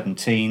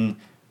 1917.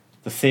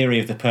 The theory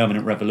of the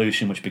permanent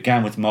revolution, which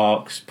began with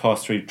Marx,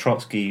 passed through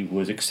Trotsky,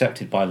 was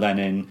accepted by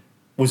Lenin,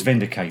 was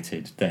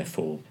vindicated,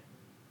 therefore.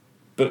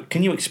 But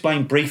can you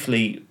explain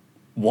briefly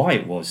why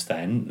it was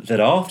then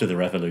that after the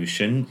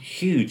revolution,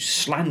 huge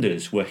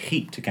slanders were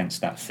heaped against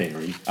that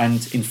theory?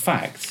 And in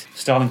fact,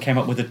 Stalin came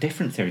up with a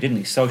different theory, didn't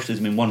he?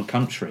 Socialism in one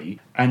country,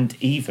 and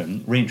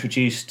even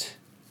reintroduced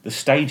the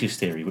stages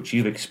theory, which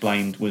you've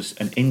explained was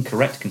an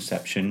incorrect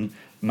conception,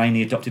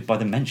 mainly adopted by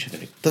the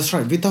Menshevik. That's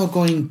right. Without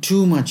going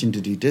too much into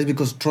detail,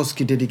 because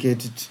Trotsky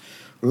dedicated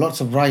lots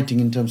of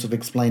writing in terms of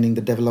explaining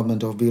the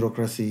development of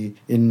bureaucracy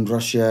in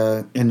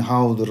Russia and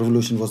how the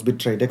revolution was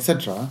betrayed,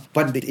 etc.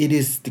 But it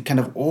is the kind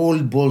of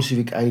old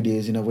Bolshevik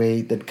ideas in a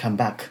way that come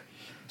back.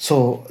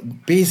 So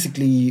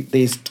basically,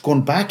 they've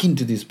gone back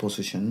into this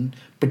position,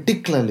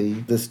 particularly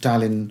the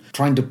Stalin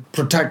trying to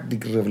protect the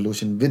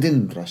revolution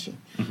within Russia.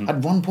 At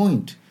one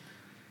point,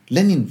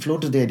 Lenin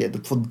floated the idea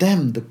that for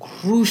them, the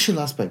crucial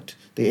aspect,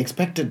 they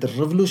expected the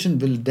revolution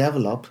will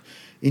develop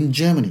in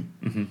Germany.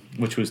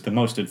 Which was the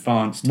most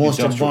advanced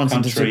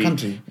industrial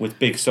country with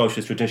big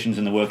socialist traditions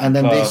in the working class. And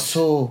then they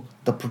saw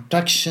the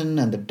protection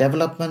and the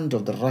development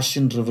of the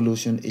Russian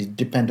revolution is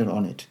dependent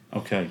on it.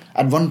 Okay.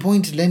 At one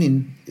point,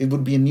 Lenin, it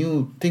would be a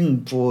new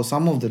thing for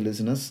some of the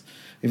listeners,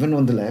 even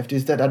on the left,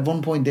 is that at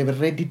one point they were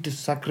ready to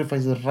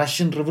sacrifice the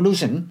Russian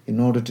revolution in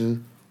order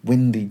to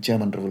win the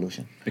German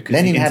Revolution. Because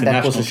Lenin the had that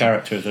international position.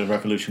 character of the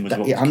revolution was what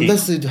was key.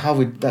 Understood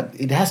how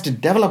it has to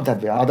develop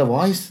that way,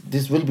 otherwise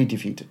this will be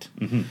defeated.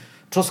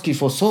 Trotsky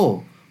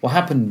foresaw what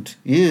happened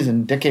years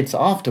and decades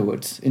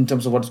afterwards in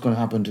terms of what's going to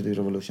happen to the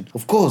revolution.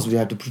 Of course, we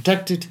have to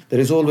protect it. There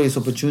is always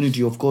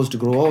opportunity, of course, to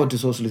grow over to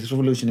socialist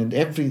revolution in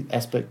every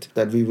aspect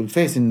that we will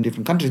face in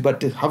different countries.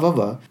 But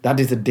however, that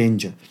is a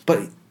danger.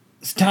 But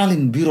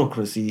Stalin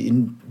bureaucracy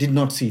did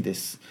not see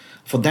this.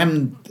 For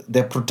them,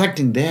 they're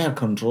protecting their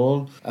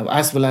control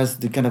as well as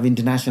the kind of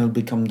international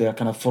become their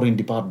kind of foreign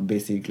department,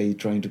 basically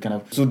trying to kind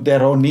of suit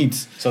their own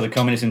needs. So the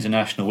Communist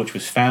International, which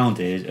was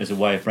founded as a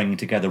way of bringing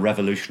together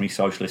revolutionary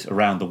socialists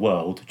around the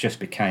world, just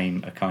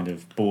became a kind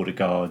of border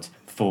guard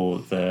for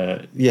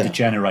the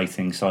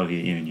degenerating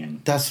Soviet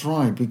Union. That's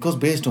right, because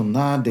based on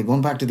that, they've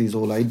gone back to these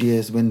old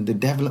ideas when the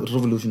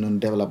revolution and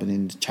development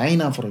in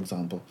China, for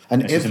example.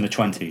 And this is in the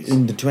 20s.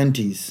 In the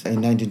 20s,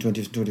 in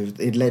 1920s,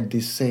 it led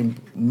this same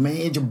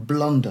major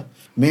blunder.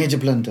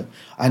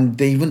 And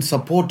they even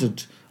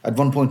supported, at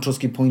one point,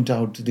 Trotsky pointed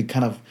out the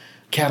kind of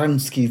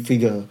Kerensky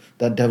figure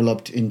that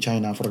developed in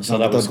China, for example. So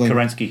that was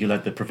Kerensky who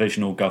led the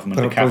provisional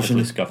government, the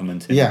capitalist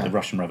government in the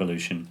Russian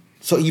Revolution.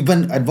 So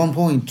even at one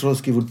point,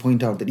 Trotsky would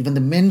point out that even the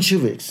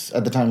Mensheviks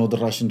at the time of the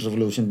Russian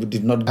Revolution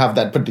did not have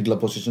that particular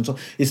position. So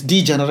it's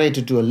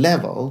degenerated to a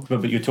level.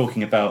 But you're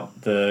talking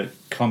about the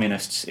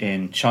communists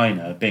in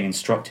China being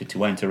instructed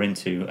to enter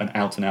into an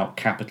out-and-out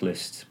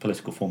capitalist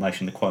political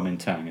formation, the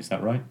Kuomintang, is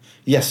that right?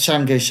 Yes,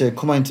 Chiang Kai-shek,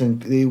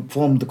 Kuomintang, they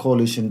formed the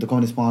coalition, the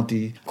Communist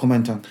Party,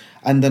 Kuomintang.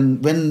 And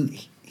then when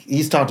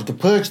he started to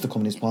purge the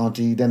Communist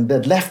Party, then the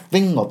left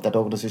wing of that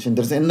organization,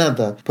 there's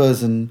another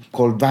person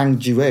called Wang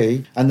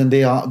Jiwei, and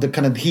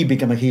then he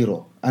became a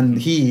hero. And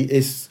he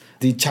is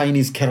the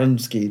Chinese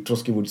Kerensky,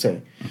 Trotsky would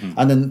say. Mm-hmm.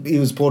 And then he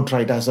was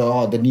portrayed as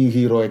the new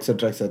hero,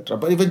 etc., etc.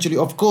 But eventually,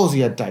 of course,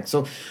 he attacked.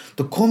 So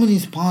the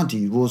Communist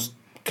Party was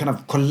kind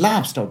of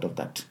collapsed out of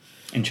that.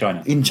 In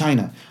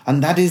China.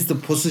 And that is the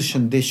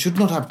position they should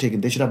not have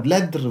taken. They should have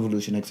led the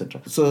revolution, etc.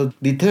 So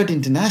the Third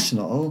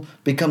International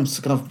becomes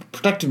kind of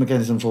protective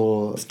mechanism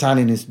for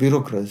Stalinist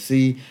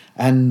bureaucracy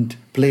and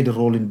played a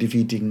role in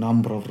defeating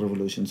number of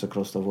revolutions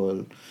across the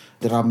world.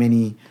 There are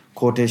many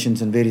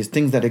quotations and various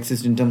things that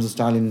exist in terms of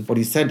Stalin, what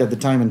he said at the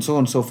time and so on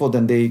and so forth.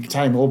 And they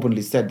time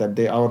openly said that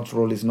our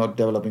role is not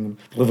developing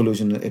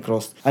revolution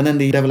across. And then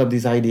they developed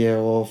this idea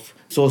of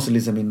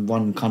socialism in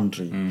one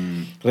country,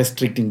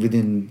 restricting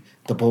within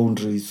the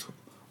boundaries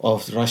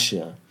of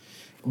Russia,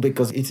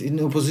 because it's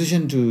in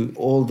opposition to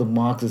all the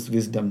Marxist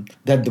wisdom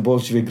that the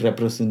Bolshevik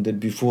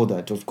represented before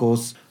that. Of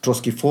course,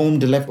 Trotsky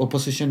formed the left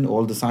opposition,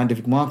 all the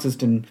scientific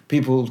Marxists and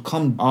people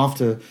come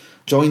after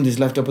join this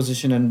left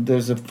opposition, and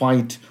there's a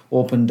fight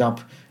opened up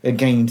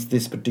against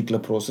this particular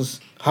process.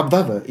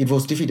 However, it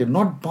was defeated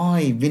not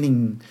by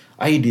winning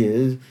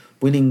ideas,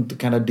 winning the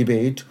kind of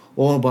debate,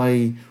 or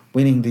by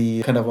winning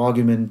the kind of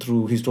argument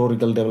through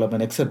historical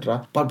development,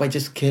 etc., but by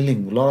just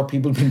killing. A lot of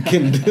people been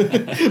killed.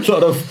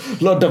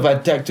 lot of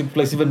attack took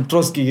place. Even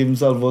Trotsky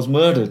himself was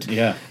murdered.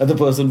 Yeah. And the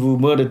person who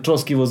murdered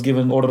Trotsky was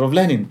given Order of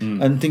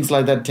Lenin, and things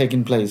like that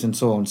taking place, and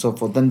so on and so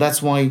forth. And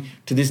that's why,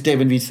 to this day,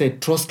 when we say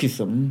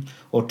Trotskyism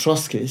or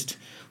Trotskyist,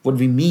 what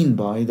we mean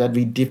by that,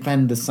 we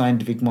defend the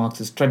scientific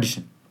Marxist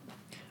tradition.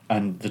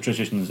 And the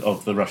traditions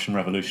of the Russian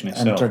Revolution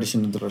itself. And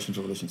tradition of the Russian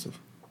Revolution itself.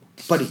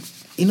 But,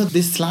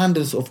 this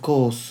slanders, of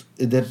course,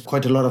 that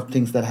quite a lot of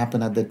things that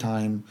happened at the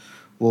time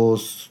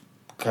was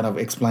kind of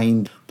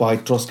explained by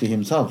Trotsky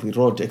himself. He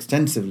wrote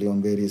extensively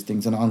on various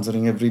things and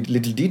answering every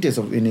little details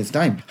in his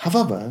time.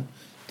 However,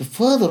 the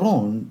further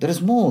on, there is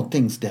more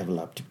things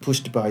developed,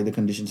 pushed by the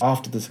conditions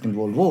after the Second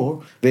World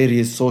War.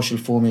 Various social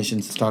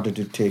formations started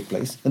to take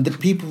place. And the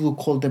people who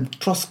called them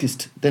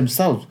Trotskyists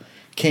themselves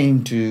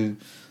came to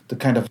the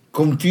kind of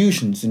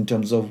confusions in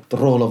terms of the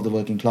role of the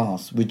working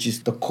class, which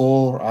is the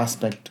core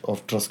aspect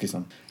of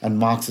Trotskyism and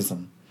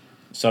Marxism.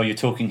 So you're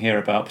talking here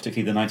about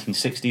particularly the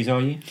 1960s,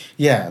 are you?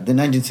 Yeah, the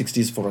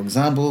 1960s, for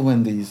example,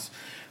 when these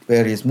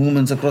various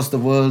movements across the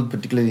world,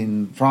 particularly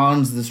in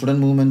France, the student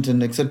movement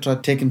and etc.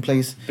 taken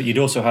place. But you'd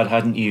also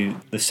hadn't you,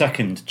 the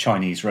second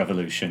Chinese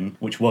Revolution,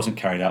 which wasn't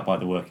carried out by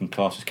the working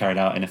class, was carried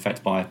out in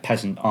effect by a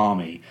peasant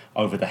army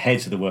over the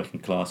heads of the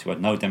working class who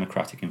had no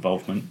democratic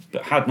involvement,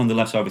 but had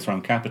nonetheless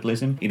overthrown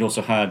capitalism. You'd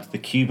also had the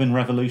Cuban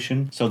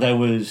Revolution. So there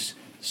was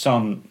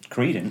some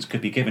credence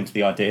could be given to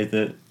the idea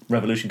that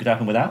revolution could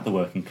happen without the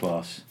working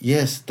class.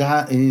 Yes,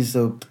 that is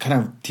a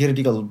kind of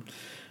theoretical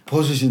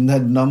position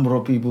that number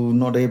of people are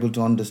not able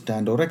to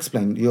understand or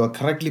explain. You are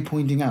correctly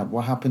pointing out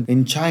what happened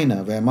in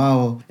China, where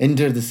Mao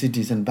entered the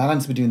cities and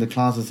balanced between the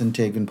classes and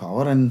taken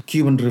power, and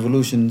Cuban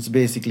revolutions,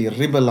 basically a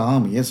rebel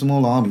army, a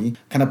small army,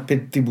 kind of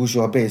petty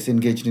bourgeois base,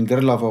 engaged in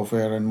guerrilla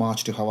warfare and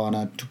marched to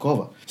Havana, took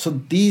over. So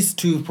these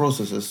two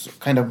processes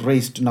kind of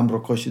raised a number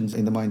of questions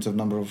in the minds of a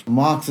number of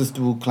Marxists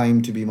who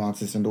claim to be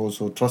Marxist and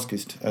also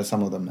Trotskyist,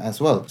 some of them as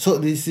well.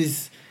 So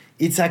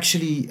it's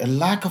actually a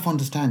lack of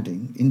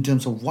understanding in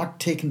terms of what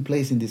taken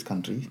place in these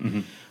countries,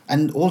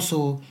 and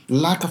also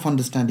lack of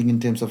understanding in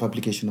terms of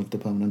application of the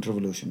permanent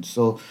revolution.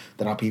 So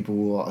there are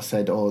people who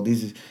said,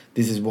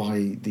 this is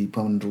why the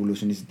permanent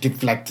revolution is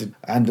deflected.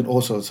 And then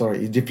also,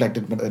 it's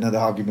deflected, but another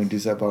argument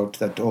is about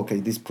that,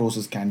 this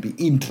process can be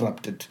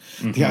interrupted.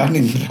 The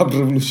uninterrupted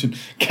revolution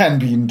can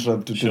be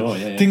interrupted. Sure,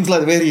 Things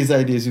like various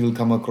ideas you will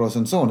come across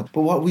and so on.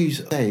 But what we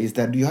say is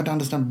that you have to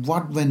understand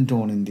what went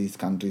on in these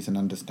countries and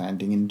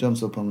understanding in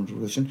terms of permanent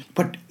revolution.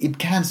 But it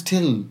can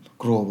still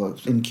grow over.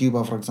 In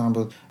Cuba, for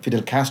example,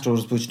 Fidel Castro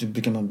was pushed to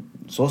become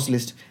a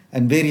socialist,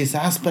 and various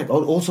aspects.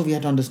 Also, we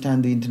had to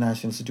understand the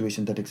international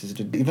situation that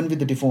existed. Even with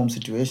the deformed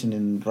situation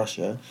in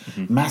Russia,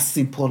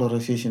 massive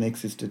polarization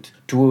existed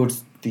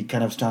towards the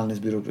kind of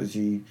Stalinist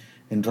bureaucracy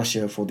in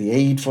Russia for the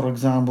aid, for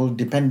example,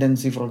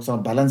 dependency, for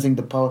example, balancing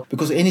the power.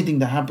 Because anything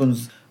that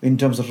happens in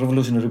terms of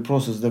revolutionary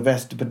process, the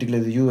West,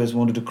 particularly the US,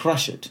 wanted to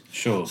crush it.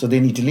 Sure. So they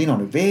need to lean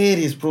on it.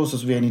 Various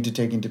processes we need to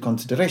take into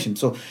consideration.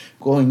 So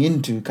going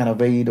into kind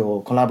of aid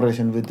or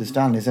collaboration with the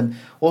Stalinists, and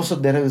also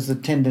there is a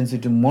tendency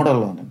to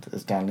model on it,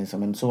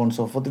 Stalinism, and so on and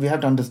so forth. We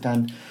have to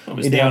understand. It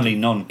was the only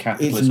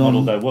non-capitalist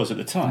model there was at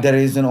the time. There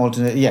is an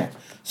alternate, yeah.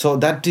 So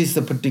that is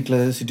the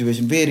particular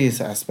situation.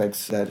 Various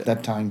aspects that at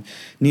that time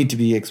need to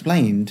be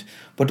explained,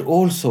 but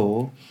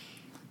also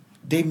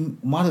they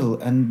muddle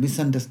and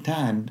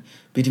misunderstand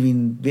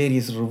between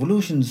various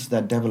revolutions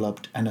that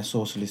developed and a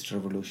socialist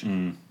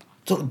revolution.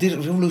 So the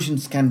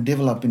revolutions can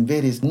develop in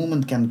various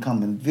movements can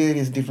come and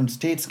various different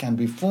states can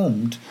be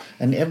formed,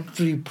 and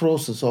every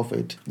process of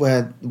it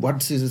where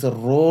what is the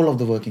role of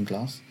the working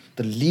class,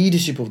 the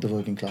leadership of the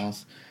working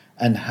class,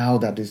 and how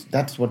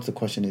that's what the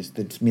question is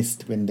that's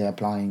missed when they're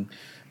applying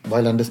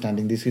while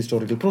understanding these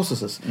historical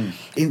processes.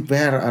 In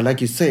where,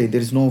 like you say,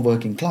 there is no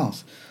working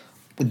class.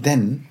 But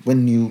then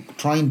when you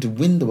trying to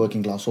win the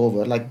working class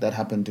over, like that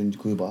happened in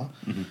Cuba,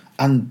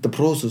 and the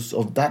process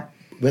of that,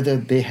 whether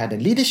they had a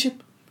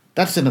leadership,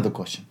 that's another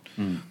question.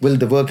 Will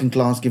the working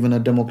class given a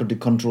democratic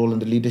control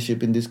and the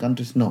leadership in these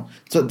countries? No.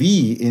 So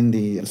we in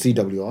the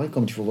CWI,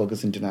 Committee for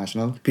Workers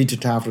International, Peter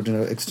Taft wrote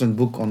an excellent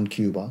book on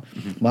Cuba,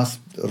 must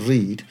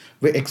read.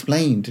 We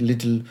explained a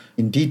little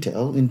in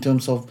detail in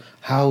terms of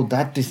how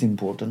that is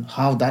important,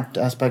 how that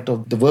aspect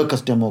of the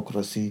workers'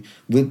 democracy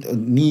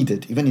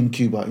needed, even in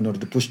Cuba, in order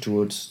to push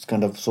towards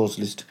kind of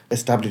socialist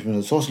establishment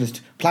of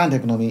socialist planned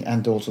economy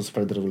and to also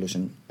spread the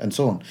revolution and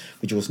so on,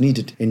 which was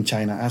needed in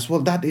China as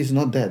well. That is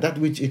not there. That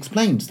which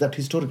explains that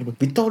historical.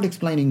 Without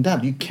explaining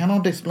that, you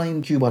cannot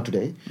explain Cuba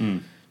today,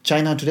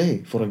 China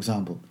today, for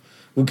example.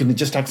 We can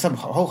just accept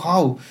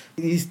how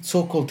these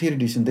so-called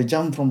theoreticians, they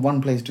jump from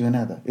one place to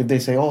another. If they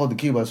say, oh, the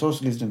Cuba is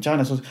socialist and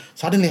China is socialist,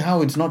 suddenly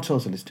how it's not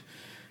socialist?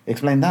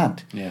 Explain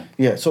that.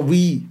 Yeah. So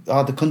we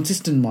are the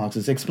consistent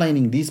Marxists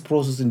explaining these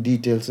processes in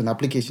details and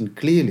application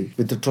clearly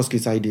with the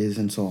Trotsky's ideas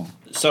and so on.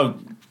 So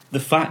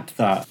the fact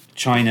that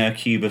China,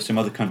 Cuba, some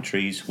other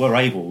countries were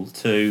able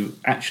to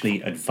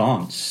actually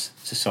advance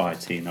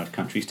society in those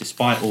countries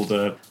despite all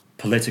the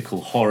political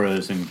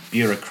horrors and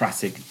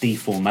bureaucratic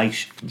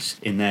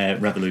deformations in their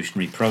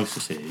revolutionary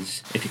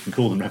processes, if you can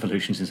call them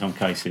revolutions in some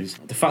cases,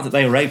 the fact that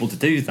they were able to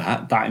do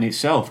that in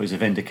itself is a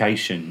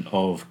vindication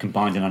of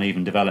combined and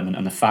uneven development,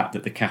 and the fact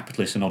that the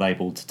capitalists are not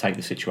able to take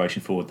the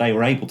situation forward. They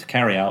were able to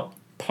carry out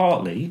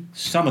partly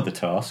some of the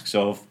tasks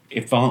of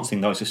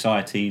advancing those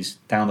societies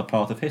down the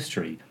path of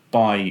history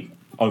by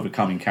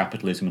overcoming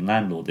capitalism and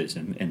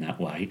landlordism in that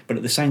way. But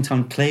at the same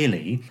time,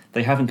 clearly,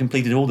 they haven't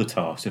completed all the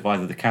tasks of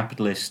either the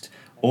capitalist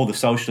or the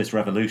socialist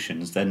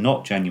revolutions. They're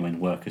not genuine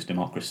workers'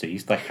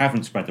 democracies. They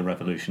haven't spread the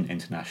revolution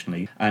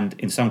internationally. And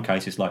in some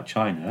cases, like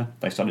China,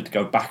 they started to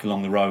go back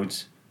along the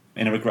roads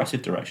in a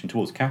regressive direction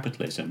towards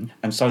capitalism.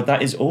 And so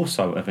that is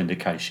also a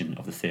vindication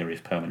of the theory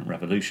of permanent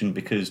revolution,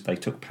 because they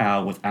took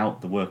power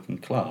without the working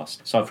class.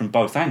 So from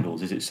both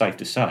angles, is it safe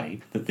to say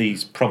that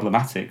these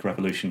problematic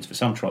revolutions for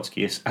some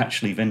Trotskyists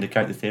actually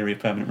vindicate the theory of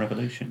permanent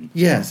revolution?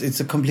 Yes, it's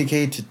a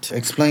complicated,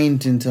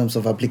 explained in terms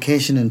of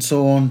application and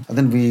so on. And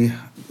then we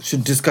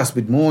should discuss a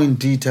bit more in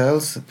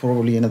details,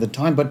 probably another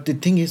time. But the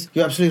thing is,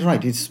 you're absolutely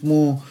right. It's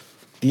more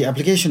the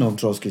application of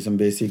Trotskyism,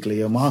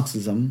 basically, or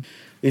Marxism,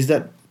 is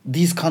that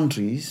these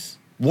countries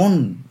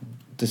won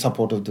the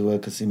support of the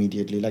workers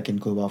immediately, like in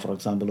Cuba, for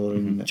example, or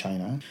in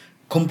China,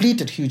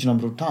 completed huge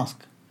number of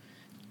tasks.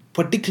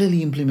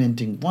 Particularly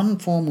implementing one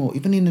form or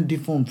even in a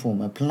deformed form,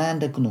 a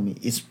planned economy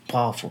is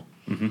powerful.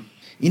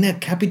 In a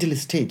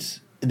capitalist state,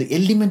 the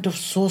element of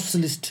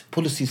socialist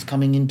policies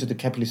coming into the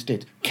capitalist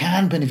state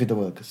can benefit the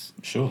workers.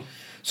 Sure.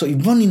 So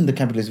even in the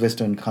capitalist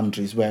Western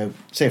countries where,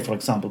 say, for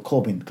example,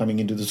 Corbyn coming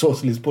into the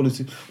socialist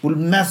policy will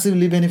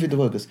massively benefit the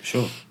workers.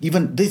 Sure.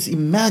 Even this,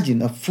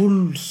 imagine a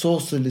full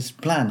socialist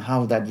plan,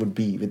 how that would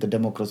be with the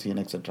democracy and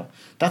etc.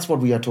 That's what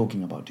we are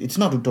talking about. It's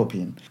not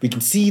utopian. We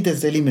can see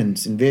there's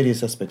elements in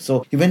various aspects.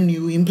 So when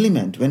you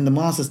implement, when the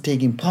masses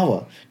taking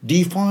power,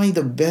 defy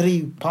the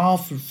very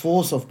powerful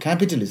force of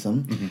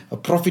capitalism, a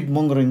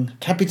profit-mongering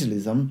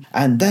capitalism,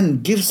 and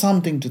then give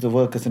something to the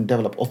workers and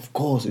develop, of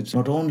course, it's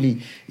not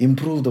only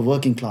improve the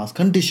working class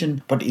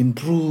condition, but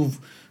improve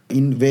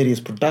in various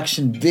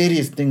production,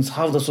 various things,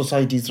 how the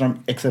society is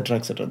run, etc.,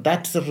 etc.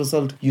 That's the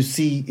result you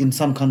see in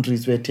some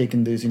countries where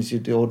taken this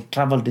initiative or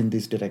travelled in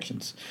these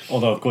directions.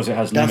 Although, of course, it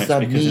has limits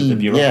because of the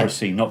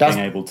bureaucracy not being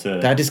able to...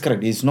 That is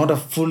correct. It's not a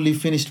fully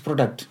finished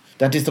product.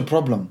 That is the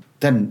problem.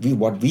 Then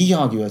what we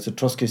argue as a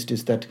Trotskyist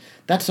is that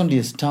that's only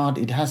a start.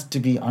 It has to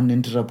be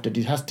uninterrupted.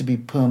 It has to be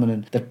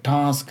permanent. The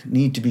task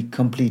need to be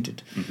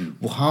completed.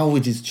 How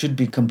it should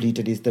be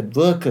completed is that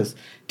workers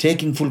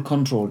taking full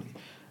control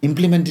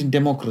implementing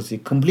democracy,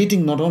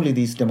 completing not only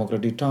these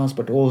democratic tasks,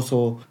 but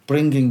also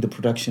bringing the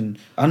production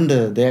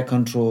under their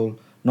control,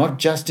 not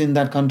just in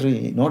that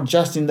country, not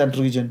just in that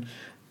region,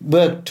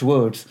 work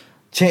towards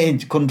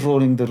change,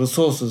 controlling the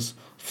resources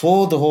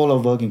for the whole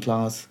of working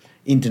class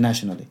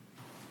internationally.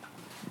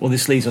 Well,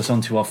 this leads us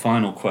on to our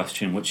final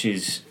question, which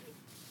is,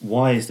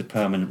 why is the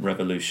permanent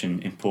revolution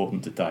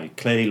important today?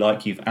 Clearly,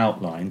 like you've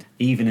outlined,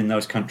 even in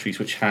those countries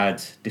which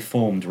had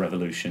deformed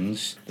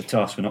revolutions, the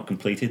tasks were not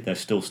completed, there's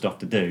still stuff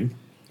to do,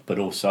 but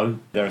also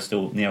there are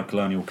still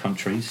neo-colonial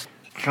countries.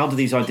 How do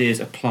these ideas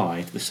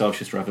apply to the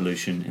socialist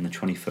revolution in the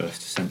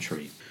 21st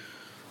century?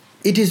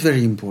 It is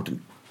very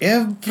important.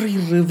 Every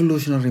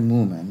revolutionary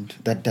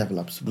movement that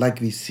develops, like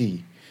we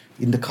see,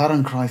 in the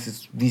current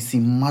crisis, we see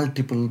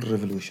multiple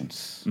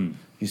revolutions.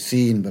 You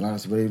see in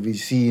Belarus, we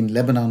see in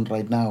Lebanon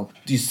right now.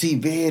 You see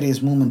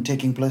various movements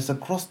taking place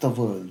across the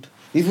world.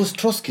 It was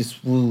Trotskyists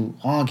who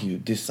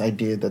argued this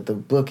idea that the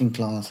working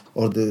class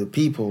or the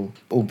people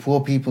or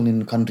poor people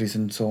in countries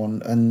and so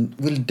on and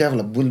will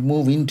develop, will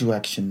move into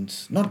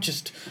actions, not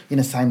just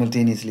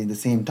simultaneously at the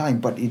same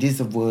time, but it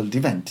is a world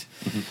event.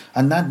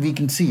 And that we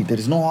can see. There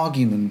is no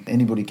argument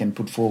anybody can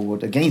put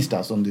forward against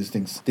us on these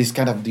things. This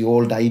kind of the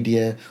old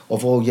idea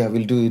of,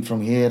 we'll do it from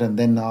here and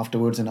then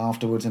afterwards, the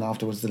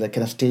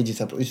kind of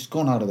stages, it's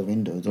gone out of the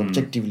window. It's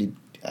objectively,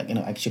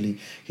 actually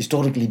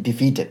historically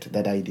defeated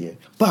that idea.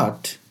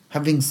 But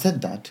having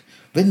said that,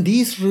 when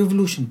this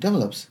revolution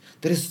develops,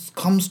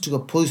 comes to a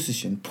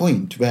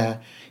point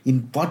where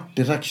in what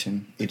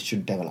direction it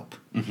should develop,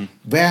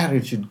 where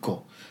it should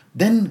go.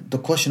 Then the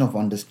question of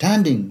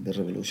understanding the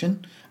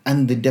revolution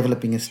and the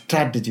developing a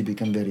strategy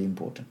become very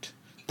important.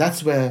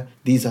 That's where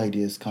these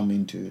ideas come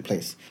into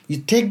place. You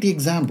take the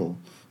example,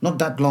 not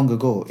that long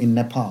ago, in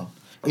Nepal.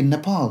 In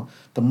Nepal,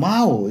 the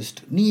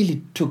Maoists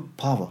nearly took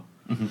power.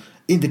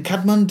 In the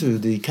Kathmandu,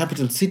 the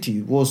capital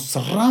city, was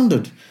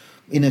surrounded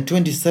in a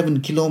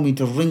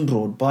 27-kilometer ring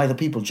road by the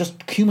people,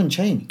 just human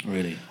chain.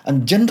 Really?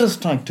 And general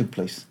strike took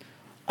place.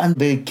 And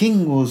the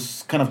king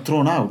was kind of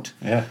thrown out.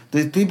 Yeah.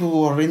 The people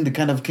who were in the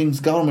kind of king's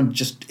government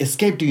just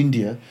escaped to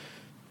India.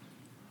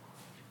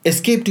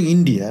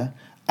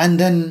 And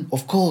then,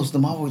 of course, the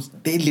Maoists,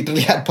 they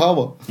literally had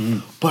power.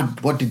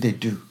 But what did they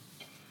do?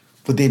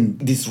 But then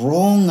this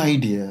wrong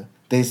idea,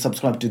 they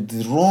subscribed to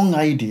the wrong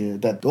idea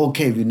that,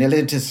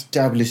 let's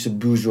establish a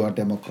bourgeois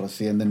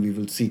democracy and then we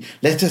will see.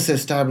 Let's just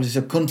establish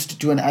a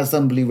constituent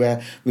assembly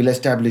where we'll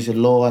establish a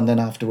law and then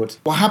afterwards.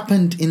 What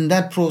happened in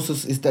that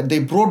process is that they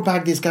brought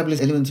back these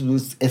capitalist elements who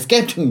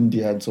escaped to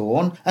India and so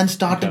on and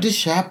started to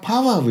share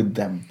power with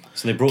them.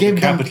 So they brought the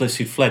capitalists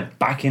who'd fled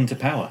back into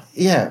power.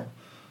 Yeah.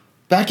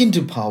 Back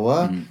into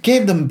power,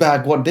 gave them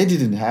back what they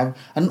didn't have,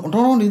 and not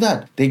only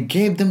that, they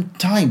gave them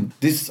time.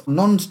 This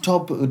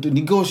non-stop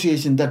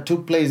negotiation that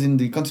took place in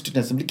the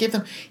Constituent Assembly gave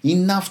them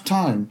enough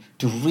time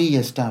to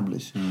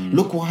re-establish.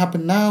 Look what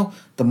happened now.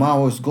 The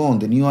Mao is gone.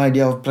 The new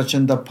idea of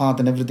Prachanda Path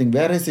and everything,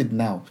 where is it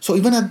now? So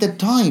even at that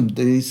time,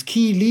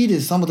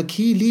 some of the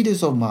key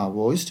leaders of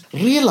Maoist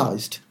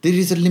realized there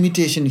is a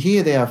limitation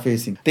here they are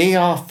facing. They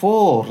are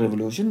for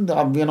revolution.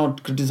 We are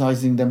not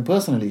criticizing them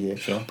personally here.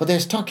 Sure. But they're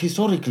stuck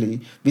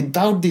historically.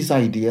 Without this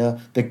idea,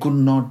 they could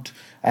not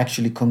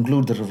actually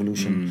conclude the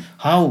revolution.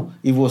 How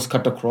it was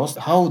cut across,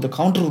 how the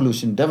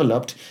counter-revolution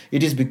developed,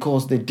 it is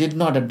because they did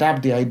not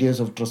adapt the ideas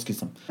of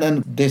Trotskyism.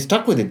 And they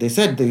stuck with it. They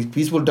said the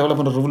peaceful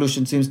development of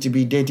revolution seems to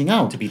be dating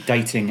out.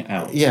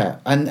 Yeah,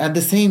 and at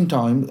the same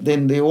time,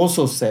 then they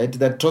also said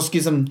that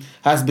Trotskyism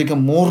has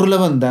become more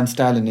relevant than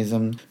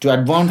Stalinism to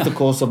advance the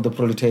cause of the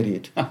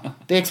proletariat.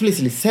 They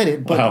explicitly said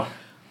it, but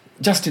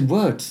just in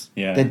words.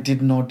 Yeah. They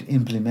did not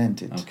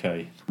implement it.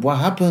 Okay. What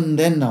happened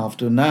then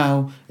after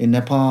now in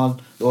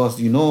Nepal was,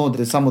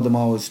 that some of them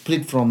are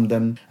split from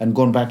them and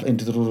gone back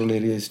into the rural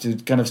areas to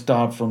kind of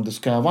start from the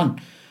square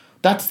one.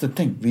 That's the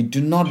thing. We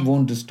do not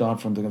want to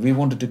start from we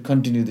wanted to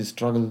continue this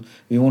struggle.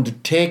 We want to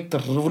take the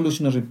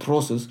revolutionary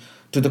process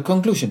to the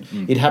conclusion.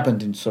 It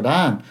happened in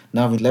Sudan,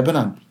 now in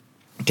Lebanon.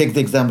 Take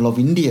the example of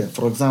India,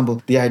 for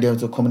example, the idea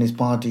of the Communist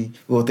Party,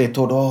 where they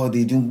thought,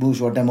 the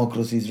bourgeois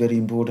democracy is very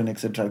important,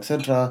 etc.,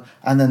 etc.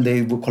 And then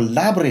they were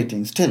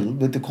collaborating still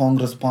with the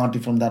Congress Party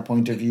from that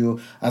point of view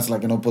as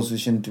like an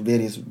opposition to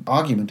various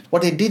arguments.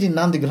 What they did in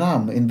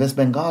Nandigram in West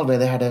Bengal, where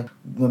they had a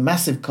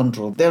massive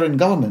control, they're in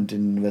government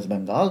in West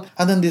Bengal.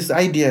 And then this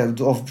idea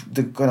of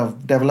the kind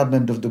of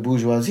development of the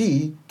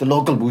bourgeoisie, the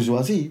local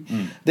bourgeoisie,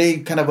 they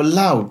kind of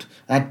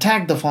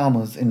attacked the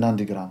farmers in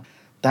Nandigram.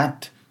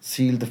 That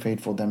sealed the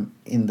fate for them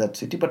in that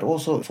city, but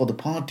also for the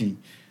party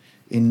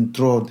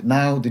throughout.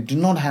 Now they do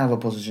not have a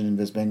position in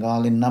West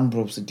Bengal. In number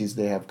of cities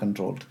they have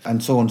controlled,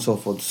 and so on and so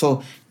forth.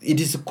 So it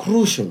is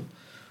crucial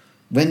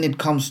when it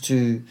comes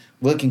to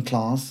working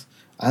class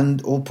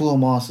and poor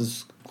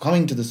masses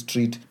coming to the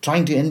street,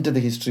 trying to enter the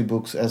history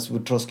books, as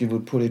Trotsky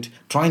would put it,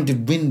 trying to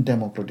win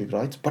democratic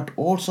rights, but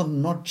also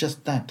not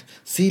just that,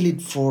 seal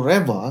it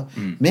forever,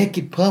 make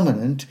it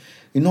permanent.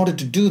 In order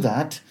to do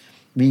that,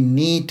 we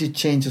need to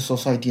change the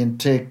society and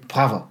take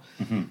power.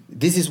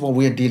 This is what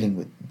we are dealing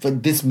with.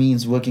 But this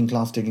means working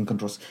class taking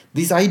control.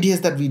 These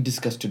ideas that we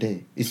discussed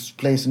today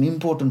plays an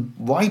important,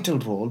 vital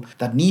role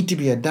that need to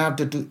be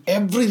adapted to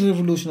every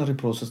revolutionary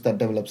process that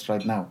develops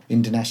right now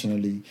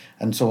internationally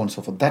and so on and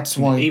so forth. That's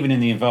why even in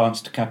the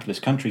advanced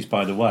capitalist countries,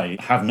 by the way,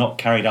 have not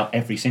carried out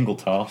every single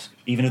task,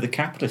 even of the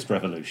capitalist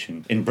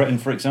revolution. In Britain,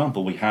 for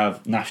example, we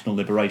have national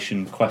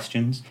liberation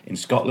questions. In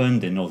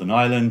Scotland, in Northern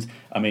Ireland,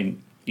 I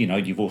mean, you know,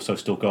 you've also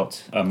still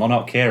got a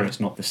monarch here.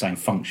 It's not the same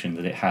function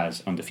that it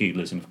has under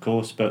feudalism, of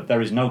course, but there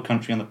is no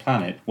country on the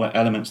planet where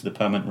elements of the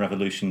permanent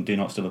revolution do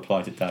not still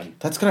apply today.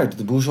 That's correct.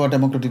 The bourgeois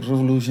democratic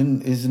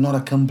revolution is not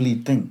a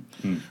complete thing.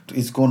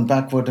 It's gone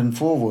backward and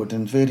forward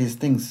and various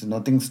things.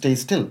 Nothing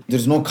stays still.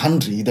 There's no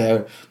country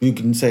there you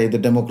can say the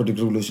democratic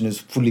revolution is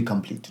fully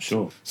complete.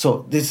 Sure.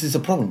 So this is a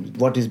problem.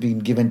 What is being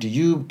given to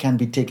you can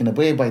be taken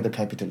away by the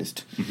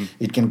capitalist.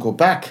 It can go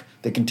back.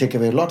 They can take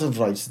away a lot of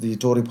rights. The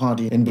Tory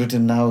party in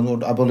Britain now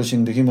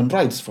abolishing the human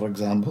rights, for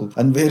example,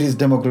 and various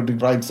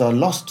democratic rights are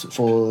lost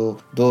for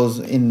those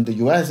in the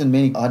US and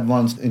many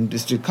advanced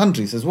industry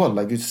countries as well.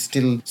 Like you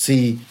still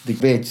see the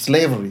wage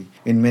slavery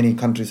in many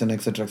countries and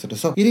etc. etc.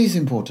 So it is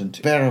important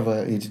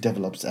wherever it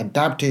develops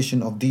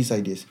adaptation of these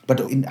ideas,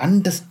 but in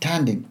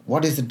understanding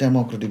what is the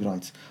democratic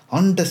rights,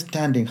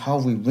 understanding how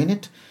we win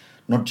it,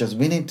 not just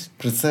win it,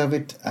 preserve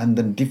it, and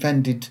then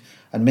defend it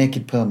and make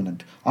it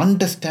permanent.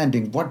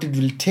 Understanding what it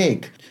will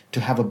take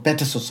to have a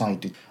better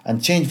society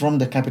and change from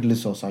the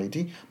capitalist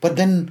society, but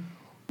then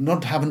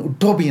not have an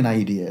utopian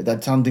idea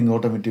that something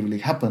automatically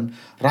happen,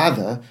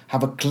 rather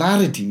have a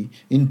clarity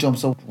in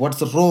terms of what's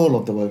the role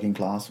of the working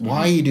class,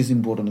 why it is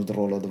important of the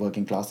role of the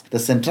working class, the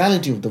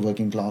centrality of the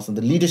working class and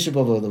the leadership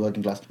of the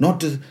working class,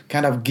 not to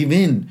kind of give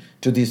in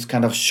to these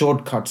kind of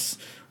shortcuts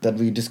that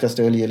we discussed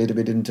earlier a little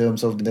bit in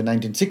terms of the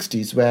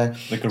 1960s, where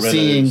the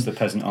guerrillas, the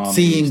peasant armies,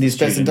 seeing these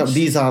students.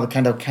 these are the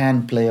kind of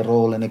can play a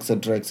role and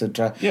etc.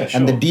 etc. Yeah, sure.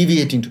 And the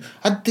deviating to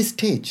at this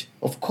stage,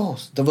 of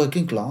course, the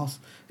working class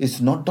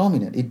is not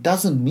dominant. It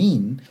doesn't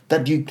mean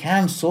that you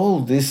can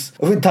solve this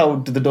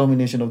without the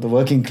domination of the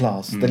working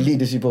class, the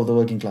leadership of the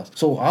working class.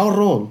 So our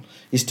role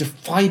is to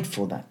fight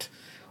for that.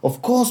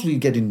 Of course we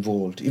get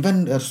involved.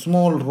 Even a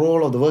small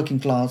role of the working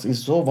class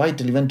is so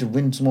vital, even to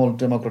win small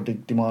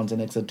democratic demands and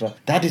etc.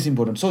 That is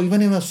important. So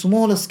even in a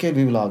smaller scale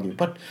we will argue.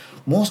 But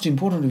most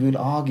importantly, we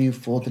will argue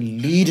for the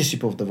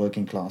leadership of the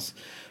working class.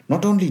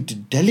 Not only to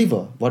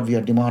deliver what we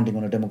are demanding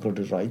on a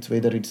democratic rights,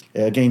 whether it's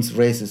against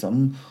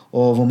racism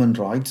or women's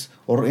rights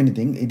or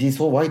anything, it is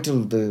so vital,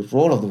 the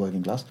role of the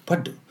working class,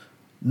 but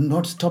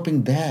not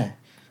stopping there,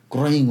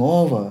 growing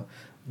over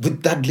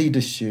with that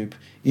leadership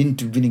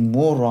into winning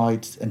more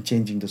rights and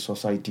changing the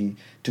society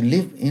to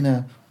live in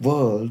a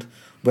world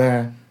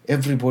where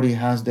everybody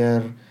has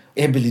their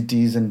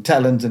abilities and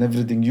talents and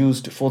everything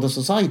used for the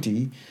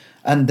society,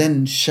 and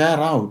then share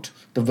out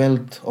the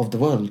wealth of the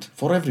world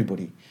for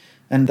everybody.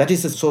 And that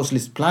is a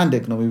socialist planned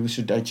economy we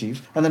should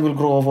achieve. And then we'll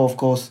grow over, of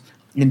course,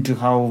 into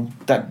how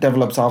that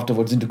develops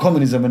afterwards into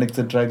communism and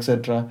etc.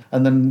 etc.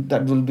 And then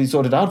that will be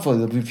sorted out for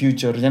the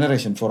future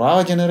generation. For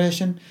our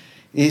generation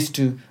is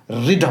to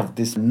rid of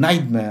this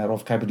nightmare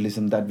of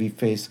capitalism that we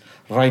face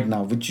right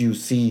now, which you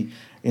see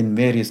in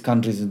various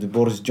countries, in the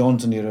Boris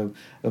Johnson era,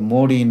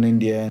 Modi in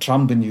India,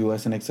 Trump in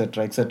US, and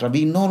etc. etc.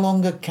 We no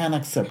longer can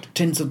accept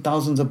tens of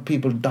thousands of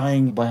people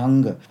dying by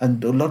hunger,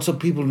 and lots of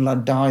people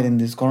died in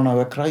this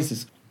coronavirus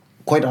crisis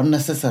quite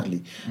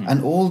unnecessarily.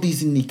 And all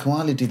these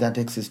inequality that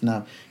exists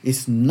now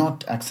is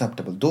not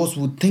acceptable. Those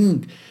who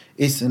think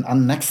it's an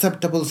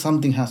unacceptable,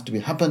 something has to be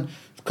happen,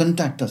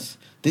 contact us.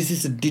 This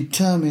is a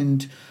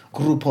determined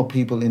group of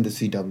people in the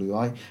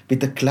CWI with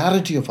the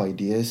clarity of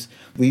ideas.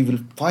 We will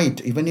fight,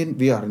 even if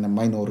we are in a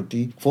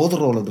minority, for the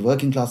role of the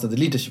working class and the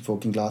leadership of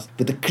working class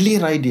with a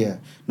clear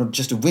idea, not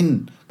just to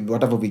win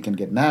whatever we can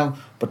get now,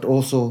 but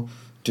also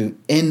to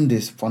end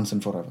this once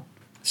and forever.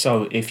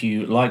 So if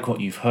you like what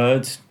you've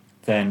heard,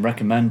 then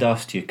recommend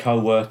us to your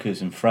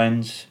co-workers and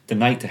friends,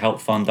 donate to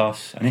help fund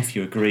us, and if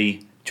you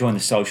agree, join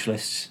the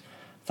Socialists.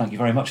 Thank you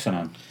very much,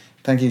 Sanan.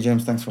 Thank you,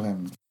 James. Thanks for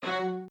having me.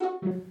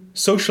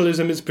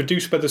 Socialism is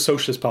produced by the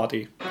Socialist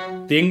Party,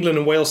 the England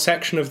and Wales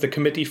section of the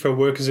Committee for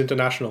Workers'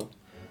 International.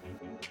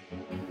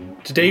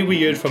 Today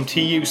we heard from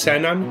T.U.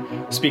 Senan,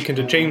 speaking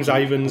to James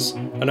Ivans,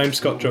 and I'm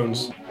Scott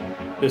Jones.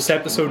 This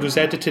episode was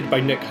edited by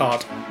Nick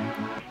Hart.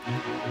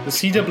 The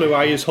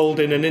CWI is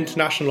holding an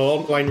international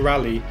online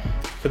rally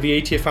for the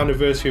 80th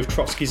anniversary of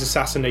Trotsky's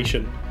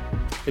assassination,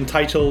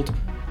 entitled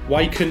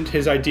Why Couldn't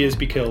His Ideas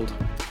Be Killed?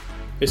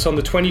 It's on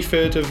the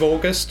 23rd of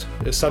August,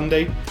 a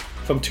Sunday,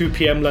 from 2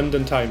 p.m.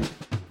 London time.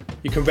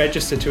 You can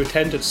register to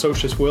attend at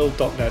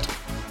socialistworld.net.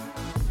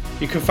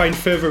 You can find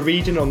further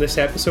reading on this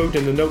episode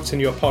in the notes in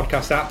your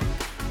podcast app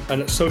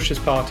and at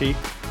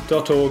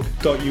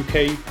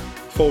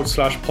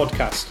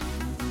socialistparty.org.uk/podcast.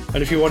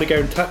 And if you want to get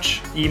in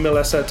touch, email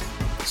us at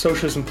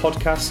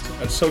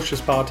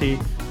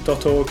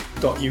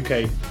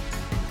socialismpodcast@socialistparty.org.uk.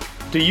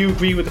 Do you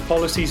agree with the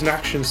policies and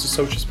actions the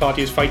Socialist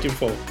Party is fighting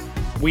for?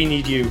 We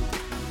need you.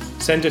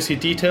 Send us your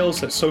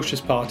details at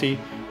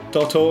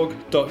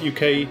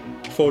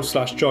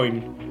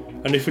socialistparty.org.uk/join.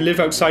 And if you live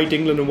outside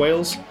England and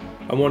Wales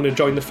and want to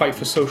join the fight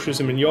for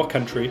socialism in your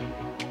country,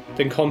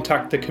 then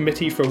contact the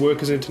Committee for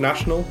Workers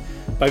International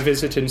by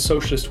visiting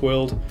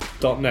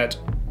socialistworld.net.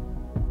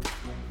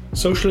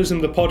 Socialism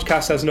the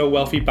podcast has no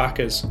wealthy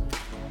backers.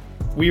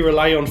 We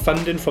rely on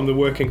funding from the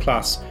working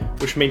class,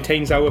 which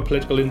maintains our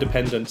political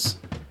independence.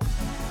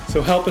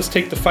 So help us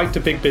take the fight to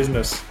big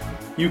business.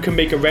 You can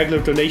make a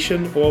regular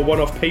donation or a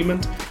one-off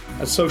payment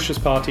at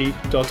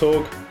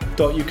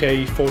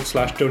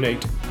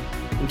socialistparty.org.uk/donate.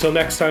 Until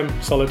next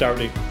time,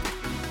 solidarity.